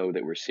people to know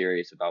that we're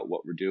serious about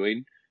what we're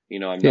doing.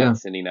 I'm not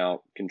sending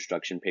out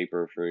construction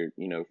paper for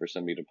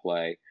somebody to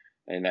play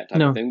and that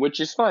type of thing, which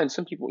is fine.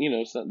 Some people,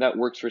 that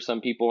works for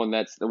some people, and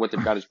that's what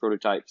they've got as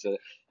prototypes,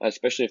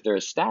 especially if they're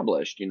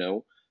established,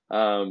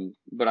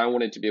 but I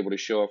wanted to be able to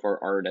show off our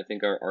art. I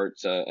think our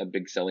art's a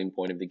big selling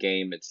point of the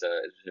game. It's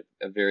a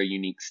very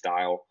unique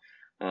style.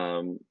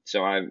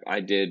 So I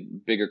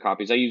did bigger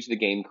copies. I used the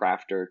Game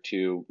Crafter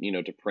to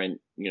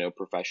print,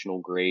 professional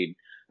grade,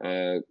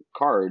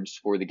 cards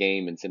for the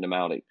game and send them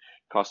out. It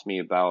cost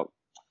me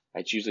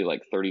it's usually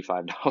like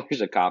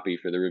 $35 a copy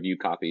for the review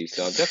copies.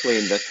 So I've definitely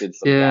invested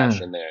some cash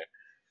in there.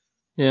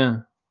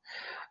 Yeah.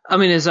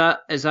 Is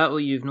that what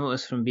you've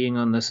noticed from being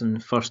on this in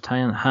first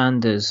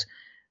hand? Is,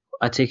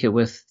 I take it,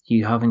 with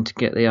you having to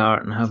get the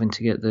art and having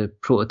to get the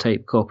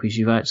prototype copies,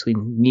 you've actually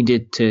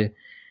needed to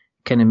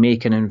kind of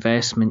make an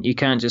investment. You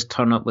can't just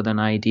turn up with an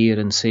idea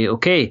and say,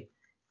 okay,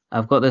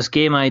 I've got this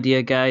game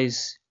idea,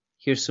 guys.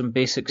 Here's some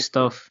basic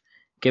stuff.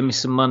 Give me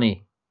some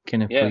money,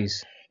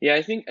 please. Yeah,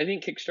 I think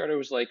Kickstarter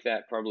was like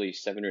that probably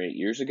 7 or 8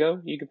 years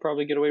ago. You could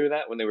probably get away with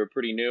that when they were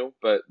pretty new,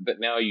 but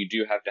now you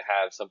do have to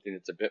have something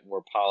that's a bit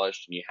more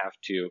polished, and you have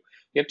to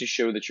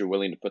show that you're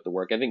willing to put the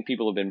work. I think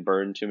people have been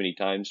burned too many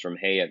times from,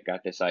 hey, I've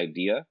got this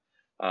idea.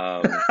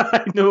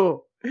 I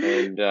know.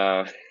 And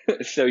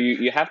so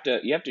you have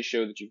to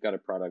show that you've got a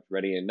product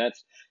ready, and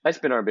that's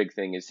been our big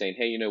thing, is saying,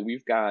 hey,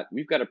 we've got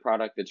a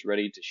product that's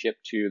ready to ship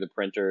to the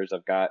printers.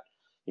 I've got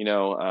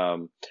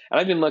and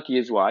I've been lucky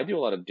as well. I do a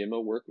lot of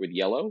demo work with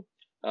Yellow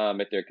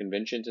at their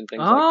conventions and things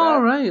like that. Oh,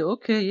 right.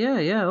 Okay.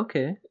 Yeah.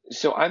 Okay.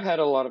 So I've had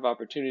a lot of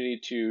opportunity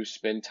to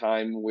spend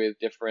time with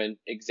different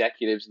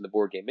executives in the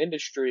board game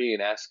industry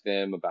and ask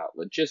them about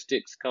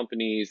logistics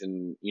companies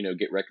and,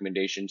 get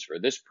recommendations for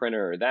this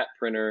printer or that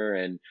printer.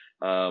 And,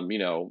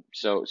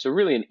 so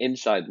really an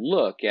inside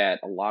look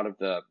at a lot of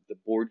the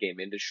board game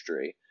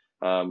industry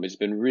has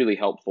been really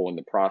helpful in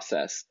the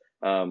process.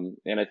 And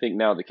I think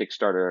now the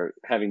Kickstarter,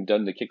 having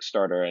done the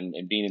Kickstarter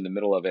and being in the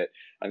middle of it,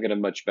 I've got a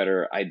much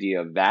better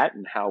idea of that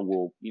and how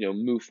we'll,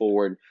 move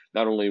forward,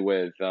 not only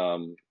with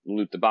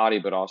Loot the Body,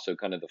 but also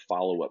kind of the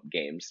follow-up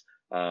games.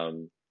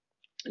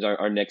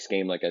 Our next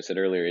game, like I said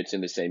earlier, it's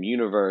in the same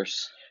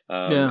universe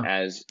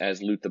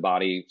as Loot the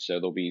Body, so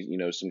there'll be,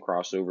 some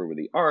crossover with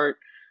the art.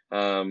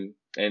 And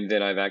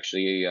then I've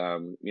actually,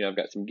 I've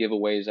got some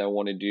giveaways I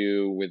want to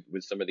do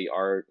with some of the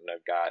art, and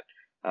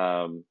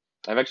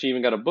I've actually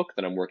even got a book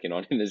that I'm working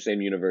on in the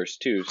same universe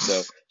too.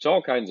 So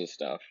all kinds of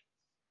stuff.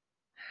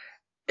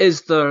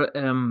 Is there,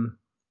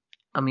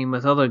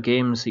 with other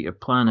games that you're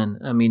planning,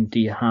 do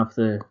you have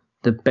the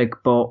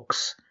big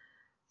box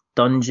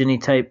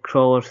dungeony type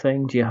crawler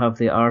thing? Do you have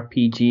the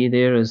RPG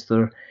there? Is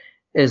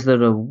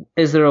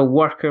there a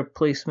worker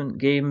placement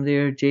game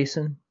there,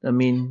 Jason?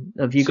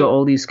 Have you got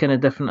all these kind of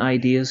different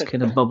ideas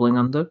kind of bubbling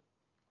under?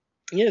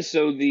 Yeah,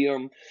 so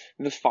the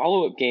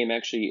follow-up game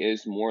actually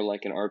is more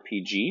like an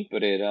RPG,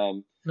 but it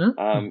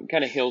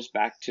kind of hails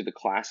back to the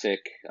classic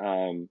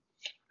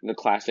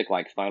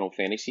like Final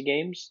Fantasy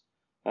games.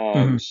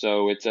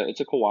 So it's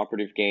a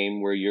cooperative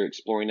game where you're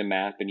exploring a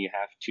map and you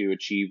have to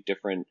achieve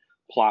different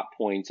plot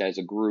points as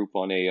a group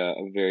on a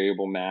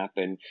variable map,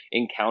 and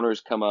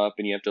encounters come up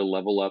and you have to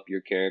level up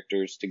your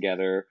characters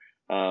together.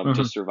 to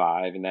Hmm.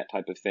 survive and that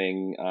type of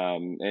thing.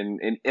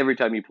 And every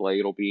time you play,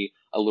 it'll be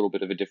a little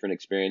bit of a different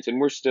experience. And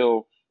we're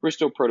still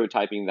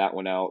prototyping that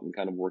one out and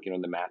kind of working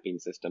on the mapping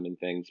system and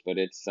things. But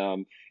it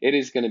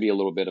is going to be a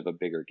little bit of a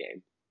bigger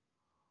game.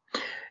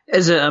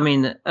 Is it? I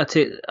mean,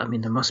 I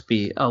mean, there must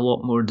be a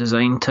lot more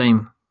design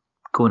time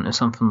going to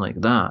something like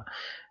that.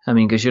 I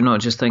mean, because you're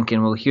not just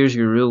thinking, well, here's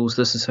your rules,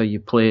 this is how you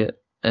play it,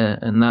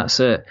 and that's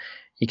it.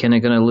 You're kind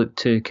of going to look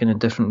to kind of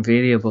different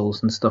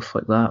variables and stuff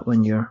like that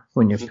when you're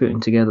Mhm. putting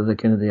together the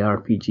kind of the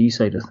RPG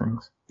side of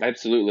things.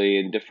 Absolutely,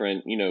 and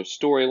different,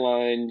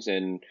 storylines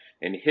and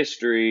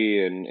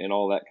history and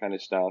all that kind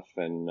of stuff.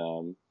 And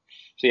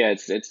so yeah,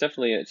 it's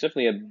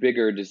definitely a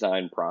bigger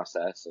design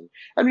process.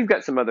 And we've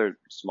got some other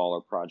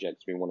smaller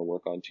projects we want to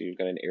work on too. We've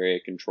got an area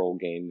control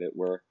game that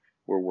we're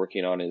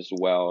working on as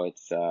well.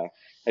 It's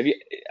have you?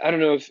 I don't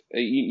know if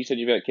you said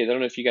you've got kids. I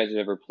don't know if you guys have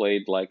ever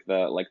played like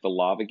the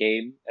lava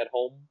game at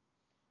home,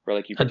 where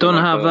like you I put don't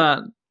like have that.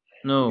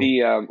 No.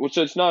 well,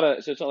 so it's not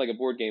like a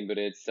board game, but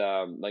it's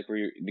like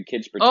where the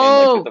kids pretend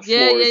like that Oh, the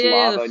yeah, floor yeah, is yeah, yeah. The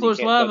lava and you floor's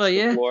can't lava. touch the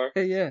Yeah, floor.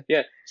 yeah,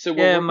 Yeah, so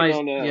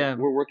yeah. Yeah.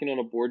 we're working on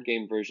a board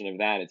game version of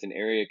that. It's an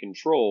area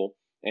control,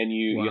 and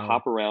you Wow.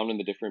 hop around in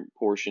the different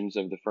portions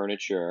of the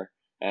furniture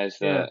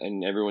Yeah.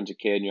 and everyone's a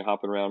kid and you're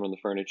hopping around on the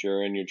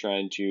furniture and you're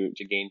trying to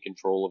gain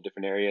control of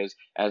different areas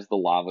as the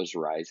lava's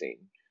rising.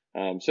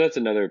 So that's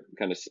another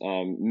kind of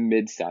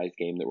mid-sized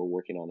game that we're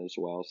working on as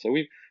well. So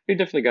we've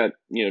definitely got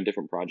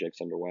different projects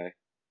underway.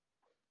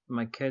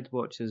 My kid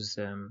watches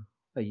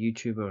a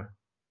YouTuber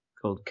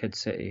called Kid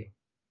City,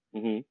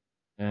 Hmm.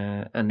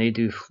 and they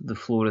do the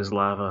floor is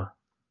lava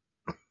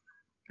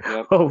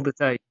Yep. all the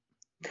time.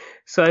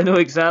 So I know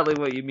exactly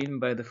what you mean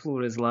by the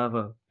floor is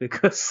lava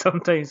because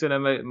sometimes when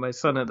I'm out with my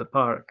son at the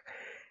park,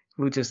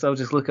 I'll just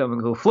look at him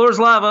and go, "Floor is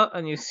lava,"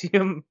 and you see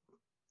him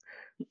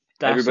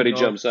Everybody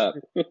dashing off. jumps up.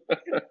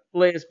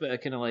 Latest bit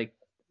of kind of like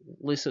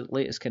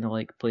latest kind of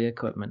like play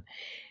equipment.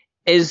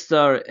 Is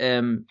there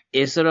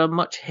a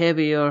much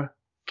heavier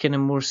kind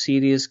of more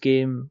serious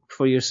game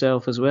for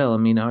yourself as well? I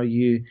mean,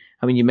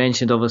 you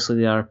mentioned obviously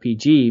the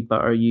RPG,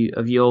 but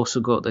have you also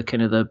got the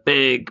kind of the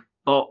big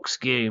box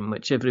game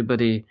which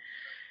everybody,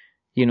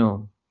 you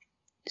know,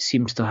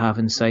 seems to have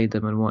inside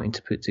them and wanting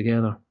to put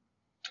together?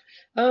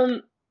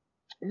 Um,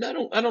 I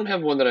don't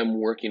have one that I'm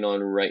working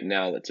on right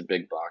now that's a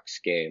big box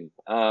game.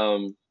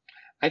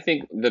 I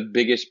think the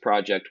biggest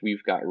project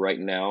we've got right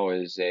now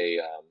is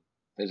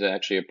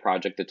actually a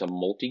project that's a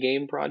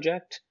multi-game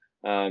project.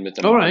 It's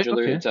a All right,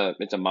 modular okay.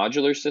 it's a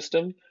modular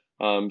system.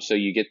 So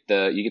you get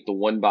the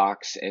one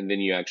box and then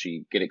you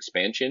actually get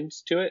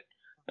expansions to it.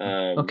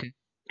 Um, Okay.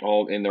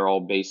 they're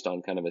all based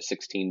on kind of a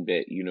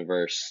 16-bit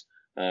universe.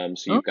 So Oh,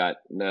 you've got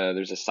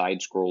there's a side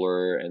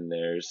scroller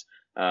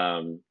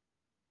um,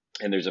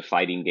 and there's a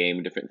fighting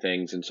game, different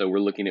things. And so we're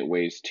looking at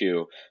ways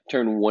to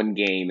turn one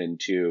game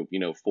into,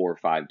 4 or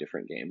 5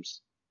 different games.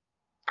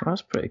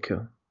 that's pretty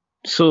cool.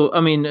 So,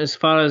 I mean, as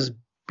far as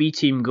B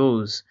team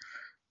goes,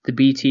 the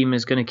B team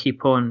is going to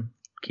keep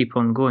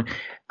on going.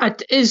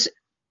 Is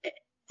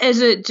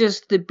it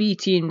just the B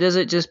team? Does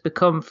it just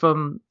become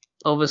from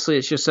obviously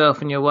it's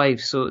yourself and your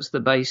wife, so it's the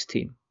Bice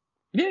team?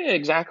 Yeah, yeah,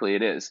 exactly.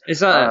 It is. Is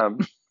that Um,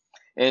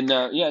 and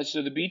yeah,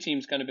 so the B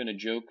team's kind of been a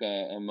joke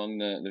among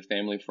the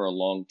family for a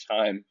long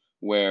time,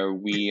 where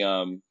we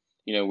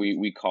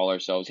call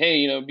ourselves,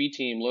 hey, B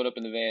team, load up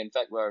in the van. In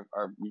fact,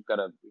 we've got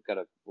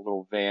a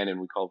little van, and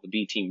we call it the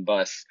B team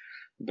bus.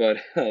 But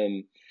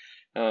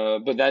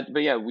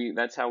but yeah, we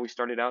that's how we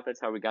started out. That's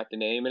how we got the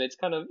name, and it's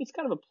kind of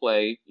a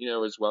play,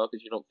 as well,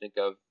 because you don't think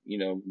of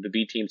the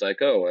B team's like,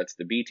 oh, that's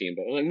the B team,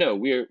 but I'm like, no,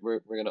 we're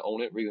gonna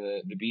own it.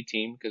 We're the B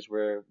team because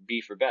we're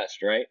B for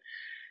best, right?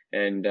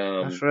 And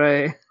that's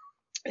right?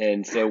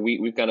 and so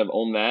we've kind of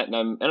owned that, and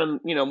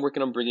I'm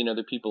working on bringing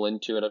other people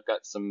into it. I've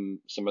got some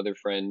other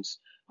friends.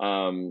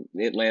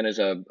 Atlanta's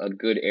a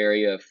good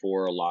area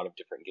for a lot of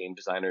different game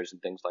designers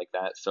and things like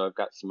that. So I've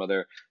got some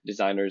other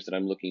designers that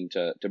I'm looking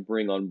to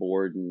bring on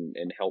board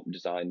and help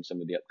design some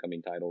of the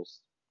upcoming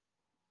titles.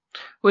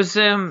 Was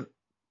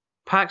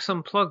PAX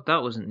Unplugged?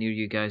 That wasn't near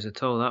you guys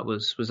at all.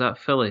 Was that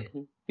Philly?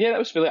 Yeah, that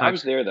was Philly. I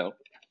was PAX. there though.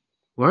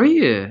 Were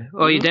you?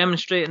 Oh, you Hmm.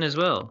 demonstrating as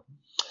well?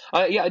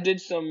 Yeah, I did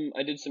some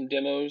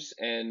demos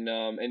and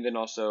then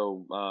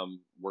also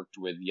worked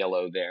with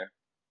Yellow there.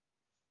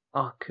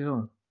 Oh,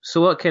 cool. So,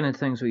 what kind of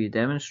things were you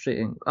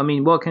demonstrating? I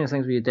mean, what kind of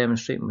things were you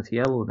demonstrating with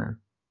Yellow then?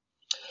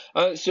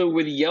 So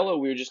with Yellow,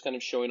 we were just kind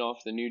of showing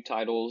off the new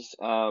titles.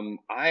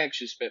 I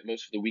actually spent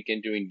most of the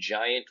weekend doing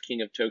Giant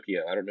King of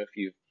Tokyo. I don't know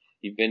if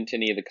you've been to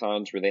any of the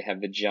cons where they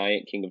have the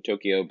Giant King of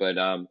Tokyo, but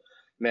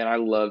man, I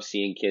love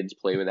seeing kids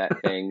play with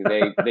that thing.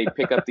 They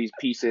pick up these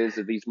pieces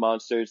of these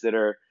monsters that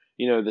are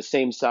the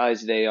same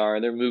size they are,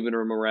 and they're moving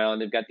them around.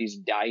 They've got these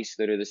dice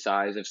that are the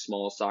size of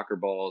small soccer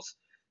balls,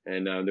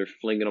 and they're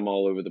flinging them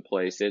all over the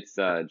place. It's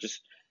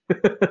just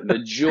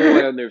the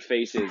joy on their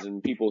faces,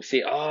 and people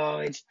say, "Oh,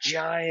 it's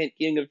Giant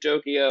King of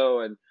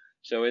Tokyo," and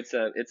so it's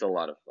a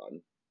lot of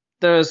fun.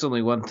 There is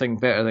only one thing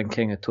better than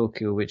King of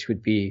Tokyo, which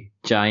would be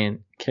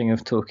Giant King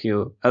of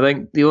Tokyo. I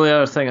think the only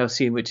other thing I've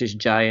seen which is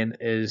Giant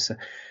is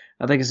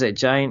I think it's a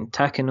giant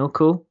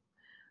Takenoko,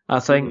 I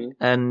think,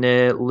 and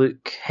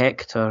Luke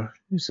Hector,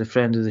 who's a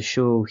friend of the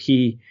show,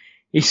 he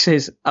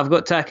says, I've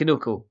got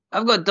Takenoko.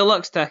 I've got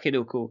deluxe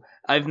Takenoko.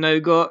 I've now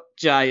got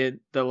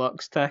giant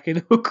deluxe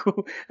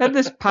Takenoko. And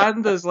this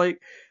panda's like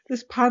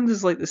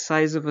the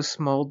size of a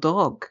small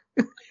dog.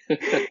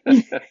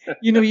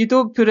 You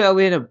don't put it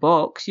away in a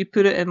box. You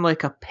put it in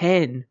like a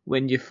pen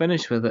when you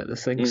finish with it. The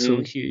thing's so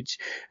huge.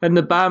 And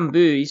the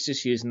bamboo, he's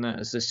just using that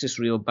as it's just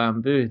real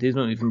bamboo. They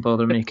don't even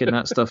bother making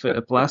that stuff out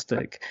of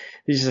plastic.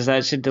 They just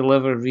actually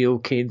deliver real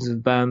canes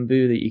of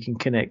bamboo that you can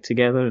connect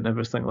together and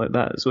everything like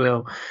that as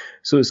well.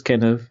 So it's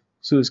kind of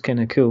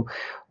cool.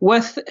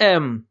 With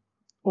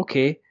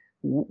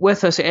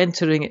with us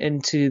entering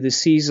into the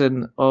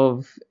season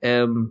of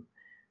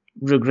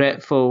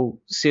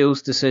regretful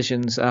sales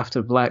decisions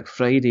after Black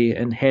Friday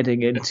and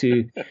heading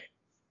into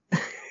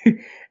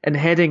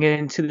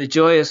the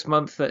joyous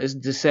month that is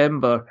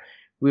December,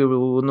 where we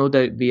will no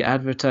doubt be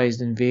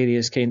advertised in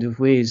various kind of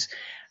ways.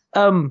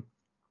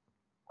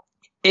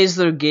 Is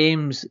there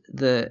games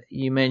that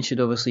you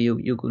mentioned? Obviously,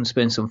 you'll go and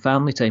spend some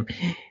family time.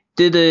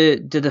 Do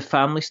the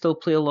family still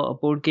play a lot of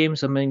board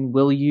games? I mean,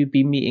 will you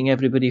be meeting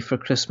everybody for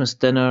Christmas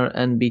dinner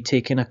and be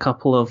taking a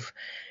couple of,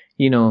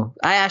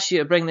 I asked you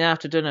to bring the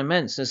after dinner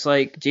mints. It's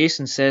like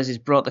Jason says he's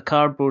brought the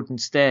cardboard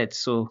instead.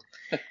 So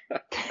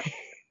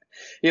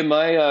yeah,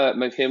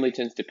 my family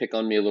tends to pick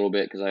on me a little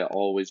bit because I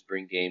always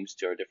bring games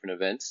to our different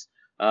events.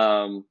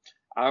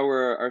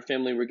 Our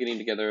family, we're getting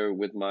together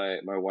with my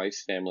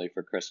wife's family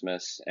for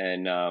Christmas,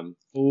 and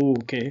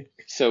okay.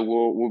 So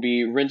we'll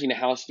be renting a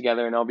house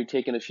together, and I'll be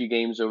taking a few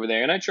games over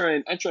there, and I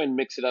try and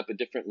mix it up at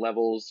different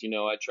levels.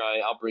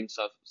 I'll bring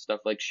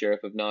stuff like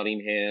Sheriff of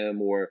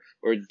Nottingham or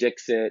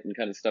Dixit and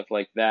kind of stuff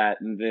like that,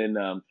 and then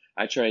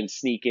I try and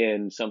sneak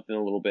in something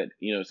a little bit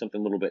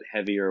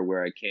heavier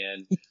where I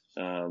can.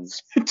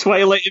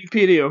 Twilight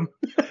Imperium.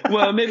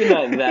 Well, maybe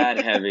not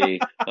that heavy.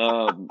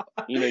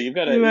 You've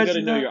got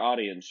to know your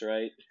audience,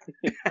 right?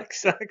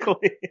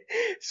 Exactly.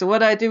 So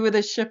what I do with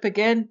this ship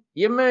again?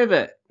 You move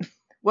it.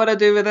 What I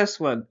do with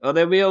this one? Oh,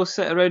 then we all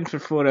sit around for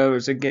 4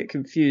 hours and get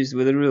confused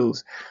with the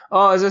rules.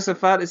 Oh, is this a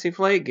Fantasy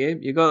Flight game?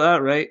 You got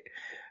that right.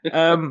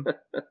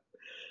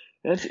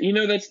 That's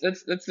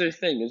their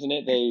thing, isn't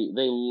it?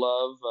 They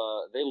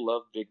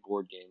love big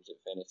board games at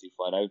Fantasy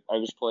Flight. I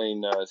was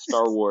playing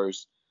Star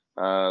Wars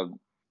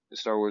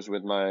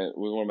with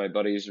one of my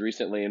buddies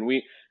recently, and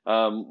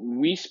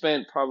we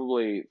spent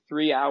probably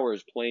 3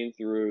 hours playing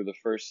through the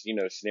first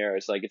scenario.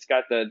 It's like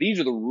these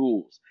are the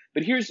rules,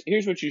 but here's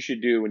what you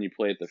should do when you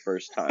play it the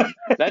first time.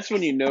 That's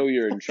when you know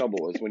you're in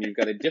trouble, is when you've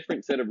got a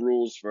different set of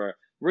rules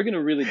we're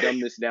gonna really dumb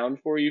this down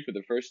for you for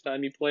the first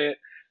time you play it,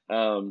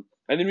 and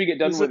then we get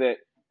done with it.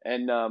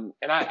 And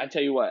I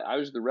tell you what, I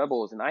was the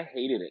Rebels and I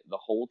hated it the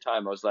whole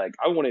time. I was like,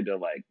 I wanted to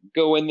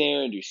go in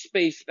there and do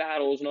space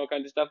battles and all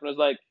kinds of stuff. And I was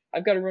like,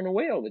 I've got to run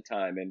away all the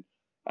time. And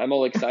I'm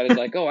all excited,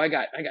 like, oh, I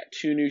got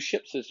 2 new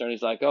ships this turn.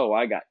 He's like, oh,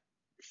 I got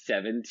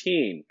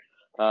 17.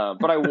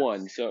 But I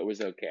won, so it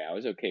was okay. I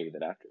was okay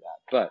with it after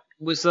that. But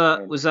was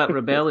that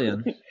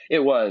Rebellion?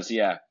 It was,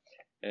 yeah.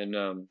 And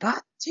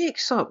that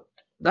takes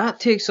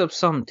up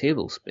some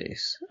table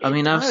space. I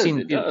mean, I've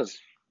seen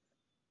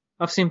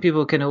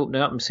people kind of open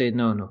it up and say,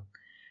 no,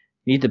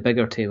 you need a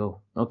bigger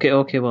table. Okay,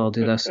 well, I'll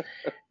do this.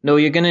 No,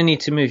 you're going to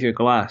need to move your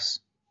glass.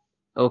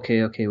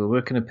 Okay, well, we're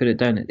going to put it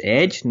down at the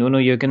edge. No,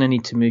 you're going to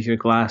need to move your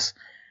glass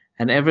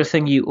and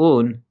everything you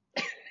own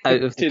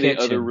out of the kitchen. To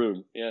the other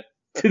room, yeah.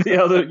 To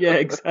the other, yeah,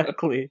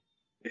 exactly.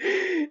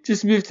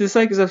 Just move to the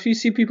side, because if you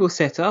see people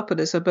set up and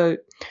it's about,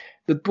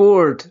 the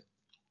board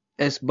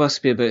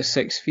must be about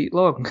 6 feet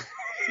long.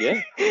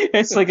 Yeah.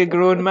 It's like a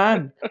grown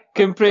man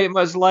can pretty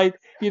much lie.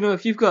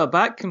 If you've got a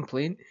back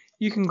complaint,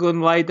 you can go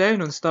and lie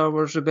down on Star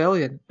Wars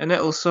Rebellion, and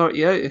it'll sort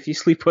you out if you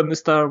sleep on the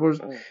Star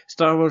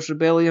Wars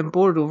Rebellion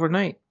board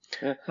overnight.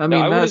 Yeah. I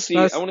want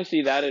to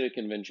see that at a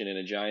convention in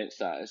a giant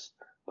size,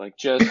 like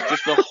just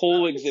the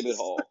whole exhibit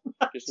hall,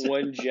 just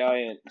one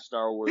giant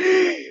Star Wars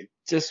Rebellion.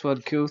 Just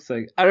one cool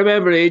thing. I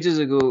remember ages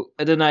ago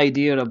I had an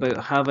idea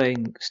about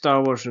having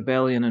Star Wars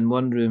Rebellion in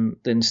one room,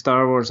 then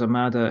Star Wars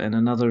Armada in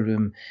another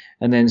room,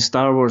 and then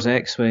Star Wars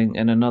X-Wing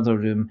in another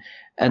room,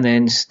 and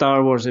then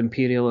Star Wars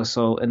Imperial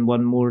Assault in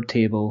one more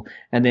table,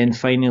 and then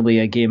finally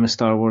a game of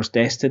Star Wars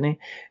Destiny.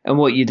 And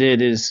what you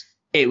did is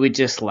it would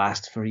just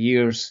last for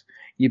years.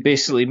 You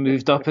basically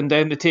moved up and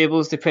down the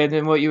tables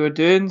depending on what you were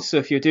doing. So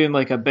if you're doing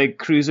like a big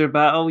cruiser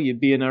battle, you'd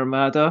be in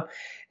Armada.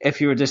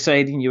 If you were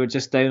deciding you were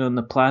just down on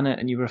the planet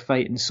and you were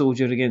fighting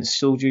soldier against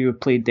soldier, you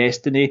would play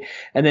Destiny.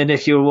 And then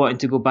if you were wanting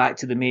to go back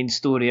to the main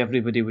story,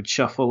 everybody would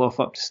shuffle off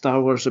up to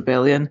Star Wars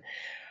Rebellion.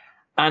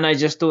 And I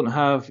just don't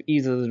have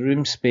either the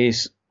room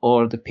space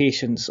or the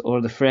patience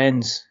or the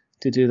friends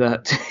to do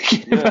that.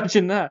 Can you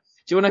imagine that?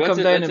 Do you want to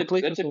come down and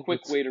play? That's a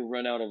quick way to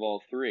run out of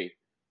all three.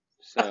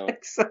 So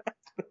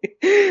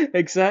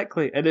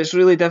Exactly. And it's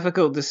really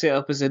difficult to set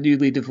up as a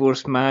newly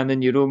divorced man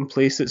in your own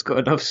place that's got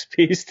enough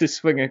space to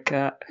swing a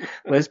cat.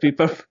 Let's be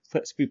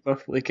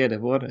perfectly kind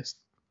of honest.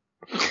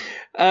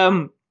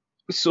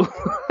 So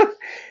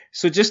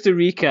just to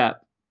recap,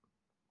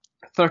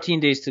 13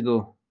 days to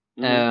go.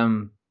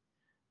 Mhm.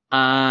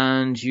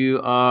 And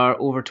you are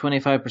over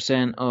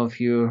 25% of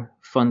your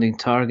funding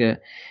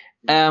target.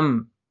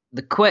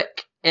 The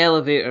quick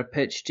elevator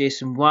pitch,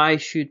 Jason. Why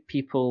should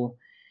people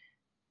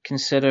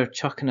consider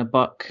chucking a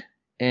buck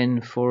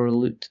in for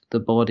Loot the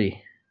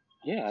Body?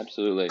 Yeah,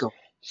 absolutely. Go.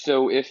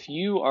 So if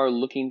you are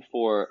looking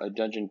for a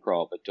dungeon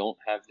crawl but don't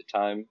have the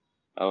time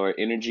or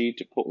energy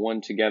to put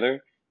one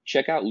together,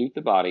 check out Loot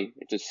the Body.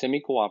 It's a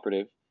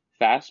semi-cooperative,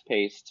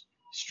 fast-paced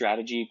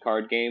strategy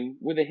card game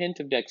with a hint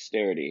of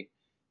dexterity.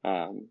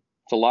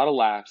 It's a lot of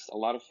laughs, a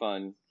lot of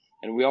fun,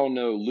 and we all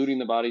know looting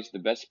the body is the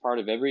best part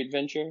of every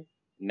adventure.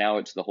 Now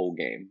it's the whole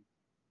game.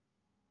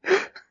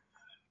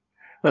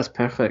 That's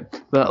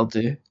perfect. That'll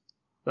do.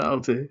 That'll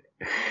do.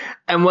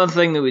 And one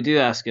thing that we do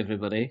ask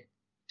everybody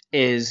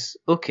is,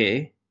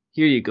 okay,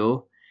 here you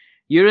go.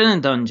 You're in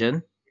a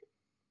dungeon.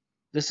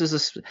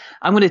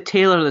 I'm going to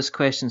tailor this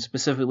question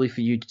specifically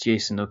for you,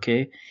 Jason.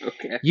 Okay.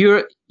 Okay.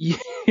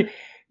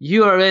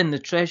 You are in the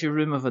treasure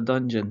room of a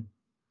dungeon.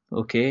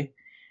 Okay.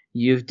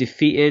 You've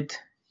defeated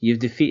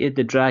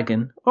the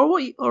dragon, or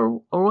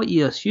what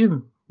you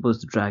assume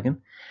was the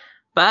dragon,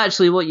 but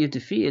actually what you've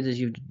defeated is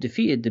you've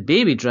defeated the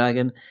baby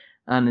dragon,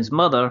 and his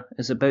mother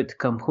is about to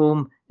come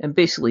home and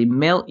basically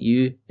melt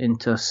you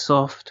into a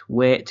soft,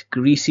 wet,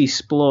 greasy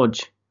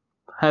splodge.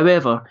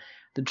 However,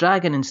 the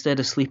dragon, instead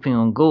of sleeping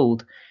on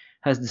gold,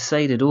 has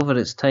decided over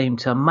its time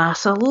to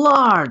amass a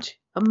large,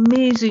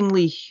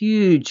 amazingly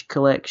huge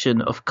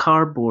collection of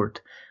cardboard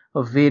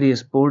of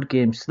various board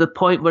games, to the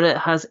point where it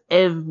has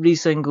every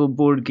single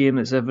board game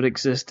that's ever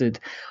existed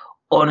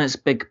on its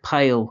big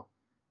pile.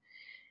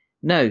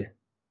 Now,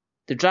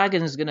 the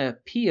dragon is going to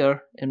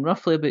appear in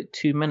roughly about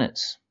 2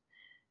 minutes,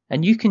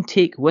 and you can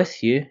take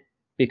with you,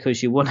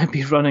 because you want to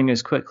be running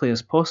as quickly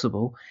as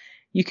possible,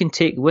 you can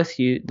take with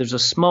you, there's a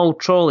small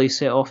trolley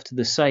set off to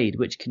the side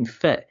which can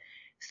fit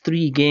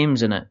 3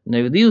 games in it.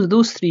 Now,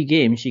 those 3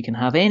 games, you can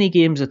have any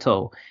games at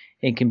all.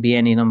 It can be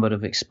any number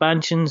of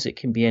expansions, it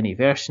can be any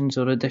versions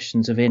or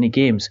editions of any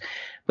games.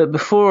 But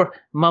before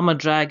Mama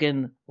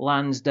Dragon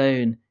lands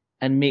down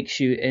and makes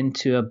you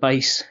into a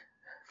bice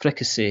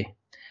fricassee,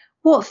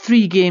 what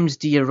 3 games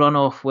do you run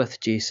off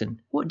with,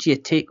 Jason? What do you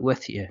take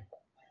with you?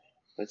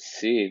 Let's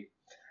see.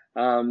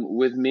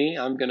 With me,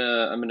 I'm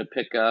gonna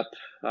pick up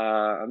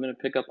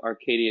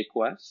Arcadia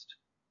Quest.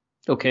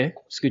 Okay,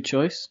 it's a good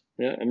choice.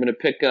 Yeah, I'm gonna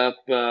pick up.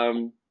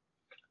 I'm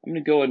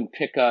gonna go and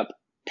pick up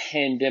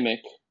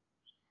Pandemic.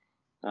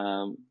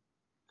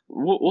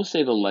 We'll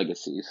say the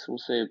Legacies. We'll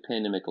say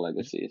Pandemic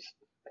Legacies.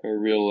 A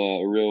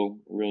real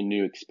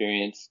new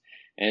experience.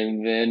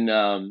 And then,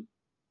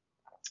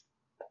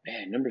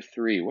 number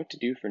 3. What to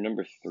do for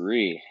number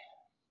 3?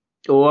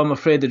 Oh, I'm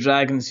afraid the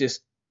dragon's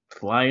just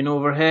flying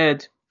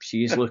overhead.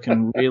 She's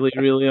looking really,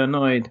 really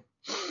annoyed.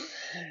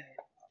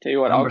 Tell you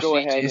what, I'll go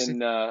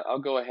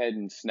ahead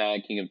and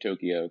snag King of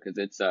Tokyo because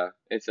it's a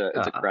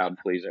crowd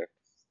pleaser.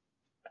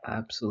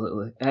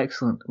 Absolutely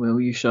excellent. Well,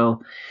 you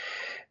shall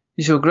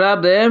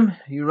grab them.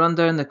 You run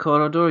down the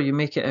corridor. You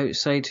make it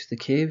outside the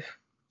cave,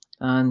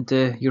 and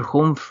you're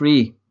home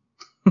free.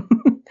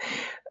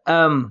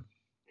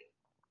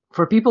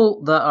 For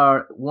people that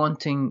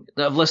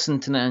have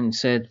listened to it and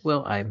said,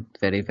 "Well, I'm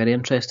very, very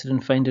interested in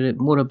finding out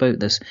more about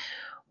this,"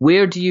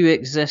 where do you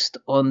exist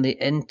on the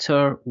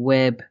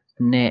interweb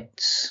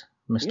nets,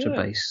 Mr.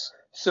 Bice?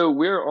 So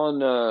we're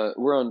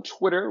on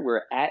Twitter.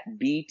 We're at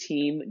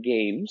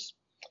BTeamGames.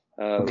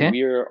 Okay.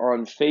 We're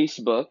on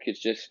Facebook. It's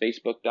just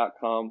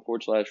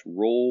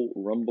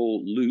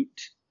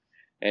facebook.com/RollRumbleLoot.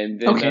 And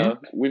then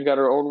we've got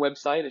our own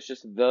website. It's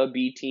just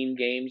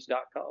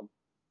thebteamgames.com.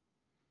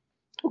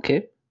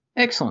 Okay,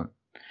 excellent.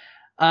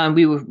 And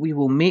we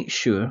will make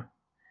sure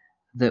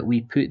that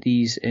we put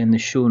these in the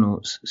show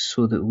notes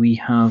so that we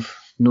have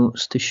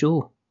notes to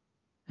show.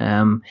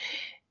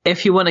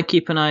 If you want to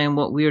keep an eye on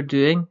what we're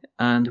doing,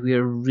 and we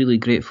are really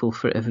grateful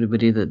for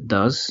everybody that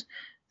does,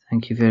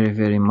 thank you very,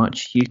 very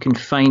much. You can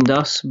find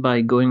us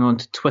by going on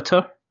to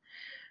Twitter,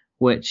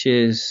 which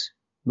is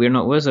We're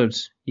Not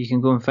Wizards. You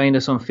can go and find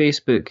us on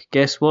Facebook.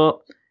 Guess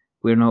what?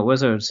 We're Not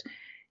Wizards.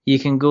 You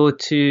can go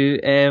to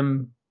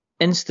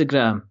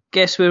Instagram.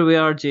 Guess where we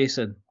are,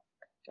 Jason?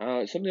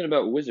 Something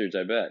about wizards,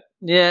 I bet.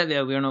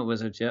 Yeah, We're Not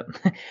Wizards, yep.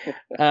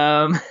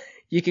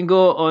 You can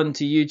go on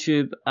to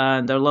YouTube,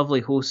 and our lovely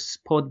hosts,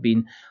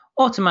 Podbean,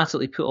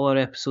 automatically put all our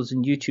episodes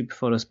on YouTube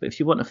for us. But if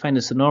you want to find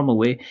us the normal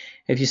way,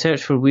 if you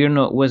search for We're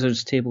Not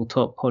Wizards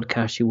Tabletop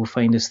Podcast, you will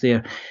find us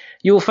there.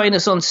 You will find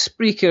us on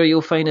Spreaker,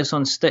 you'll find us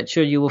on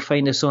Stitcher, you will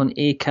find us on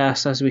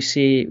Acast. As we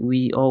say,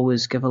 we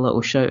always give a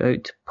little shout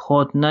out to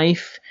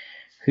Podknife,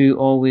 who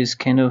always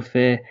kind of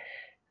they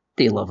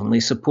lovingly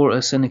support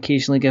us and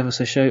occasionally give us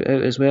a shout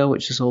out as well,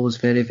 which is always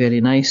very,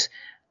 very nice.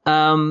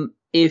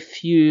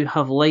 If you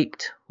have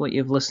liked what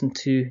you've listened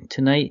to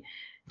tonight,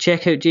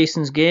 check out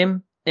Jason's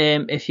game.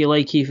 If you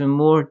like even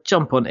more,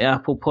 jump onto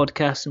Apple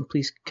Podcasts and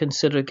please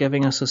consider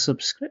giving us a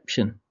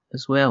subscription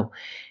as well.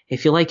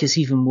 If you like us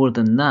even more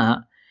than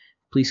that,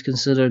 please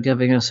consider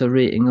giving us a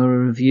rating or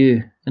a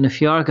review. And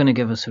if you are going to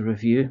give us a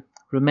review,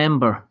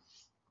 remember,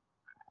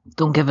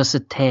 don't give us a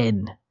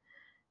 10,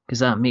 because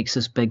that makes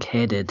us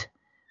big-headed.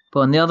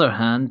 But on the other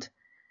hand,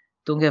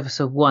 don't give us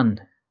a 1,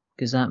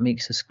 because that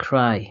makes us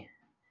cry.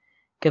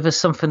 Give us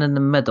something in the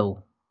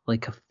middle,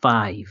 like a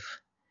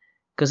 5,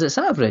 because it's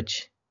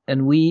average,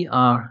 and we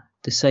are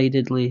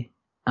decidedly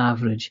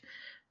average.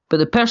 But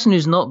the person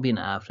who's not been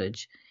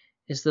average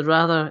is the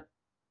rather...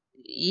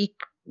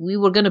 We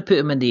were going to put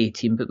him in the A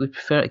team, but we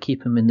prefer to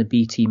keep him in the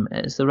B team.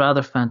 It's the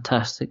rather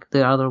fantastic,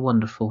 the rather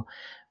wonderful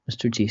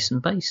Mr.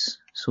 Jason Weiss.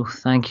 So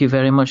thank you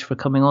very much for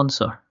coming on,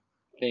 sir.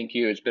 Thank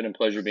you. It's been a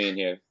pleasure being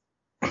here.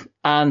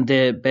 And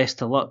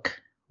best of luck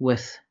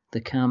with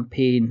the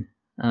campaign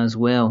as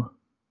well.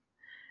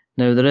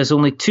 Now, there is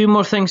only 2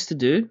 more things to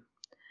do.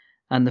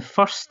 And the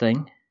first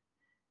thing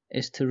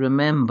is to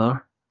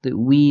remember that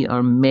we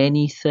are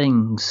many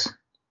things,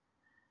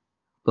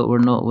 but we're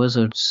not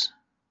wizards.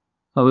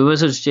 Are we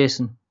wizards,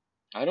 Jason?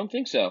 I don't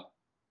think so.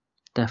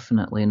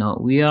 Definitely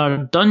not. We are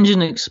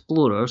dungeon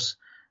explorers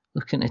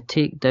looking to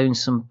take down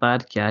some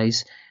bad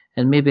guys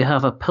and maybe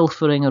have a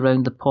pilfering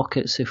around the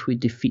pockets if we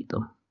defeat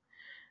them.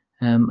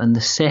 And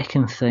the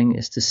second thing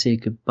is to say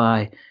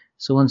goodbye.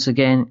 So once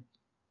again,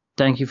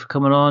 thank you for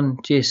coming on,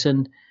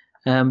 Jason.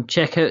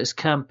 Check out his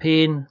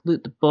campaign,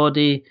 Loot the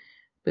Body.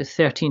 About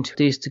 13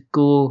 days to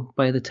go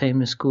by the time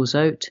this goes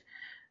out.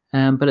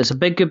 But it's a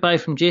big goodbye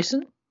from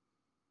Jason.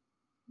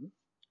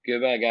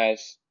 Goodbye,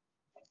 guys.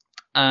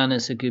 And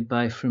it's a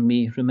goodbye from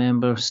me.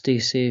 Remember, stay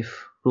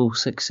safe, roll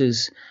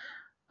 6s,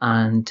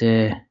 and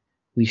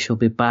we shall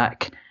be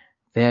back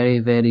very,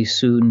 very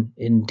soon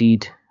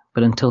indeed.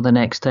 But until the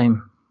next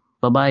time,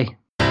 bye-bye.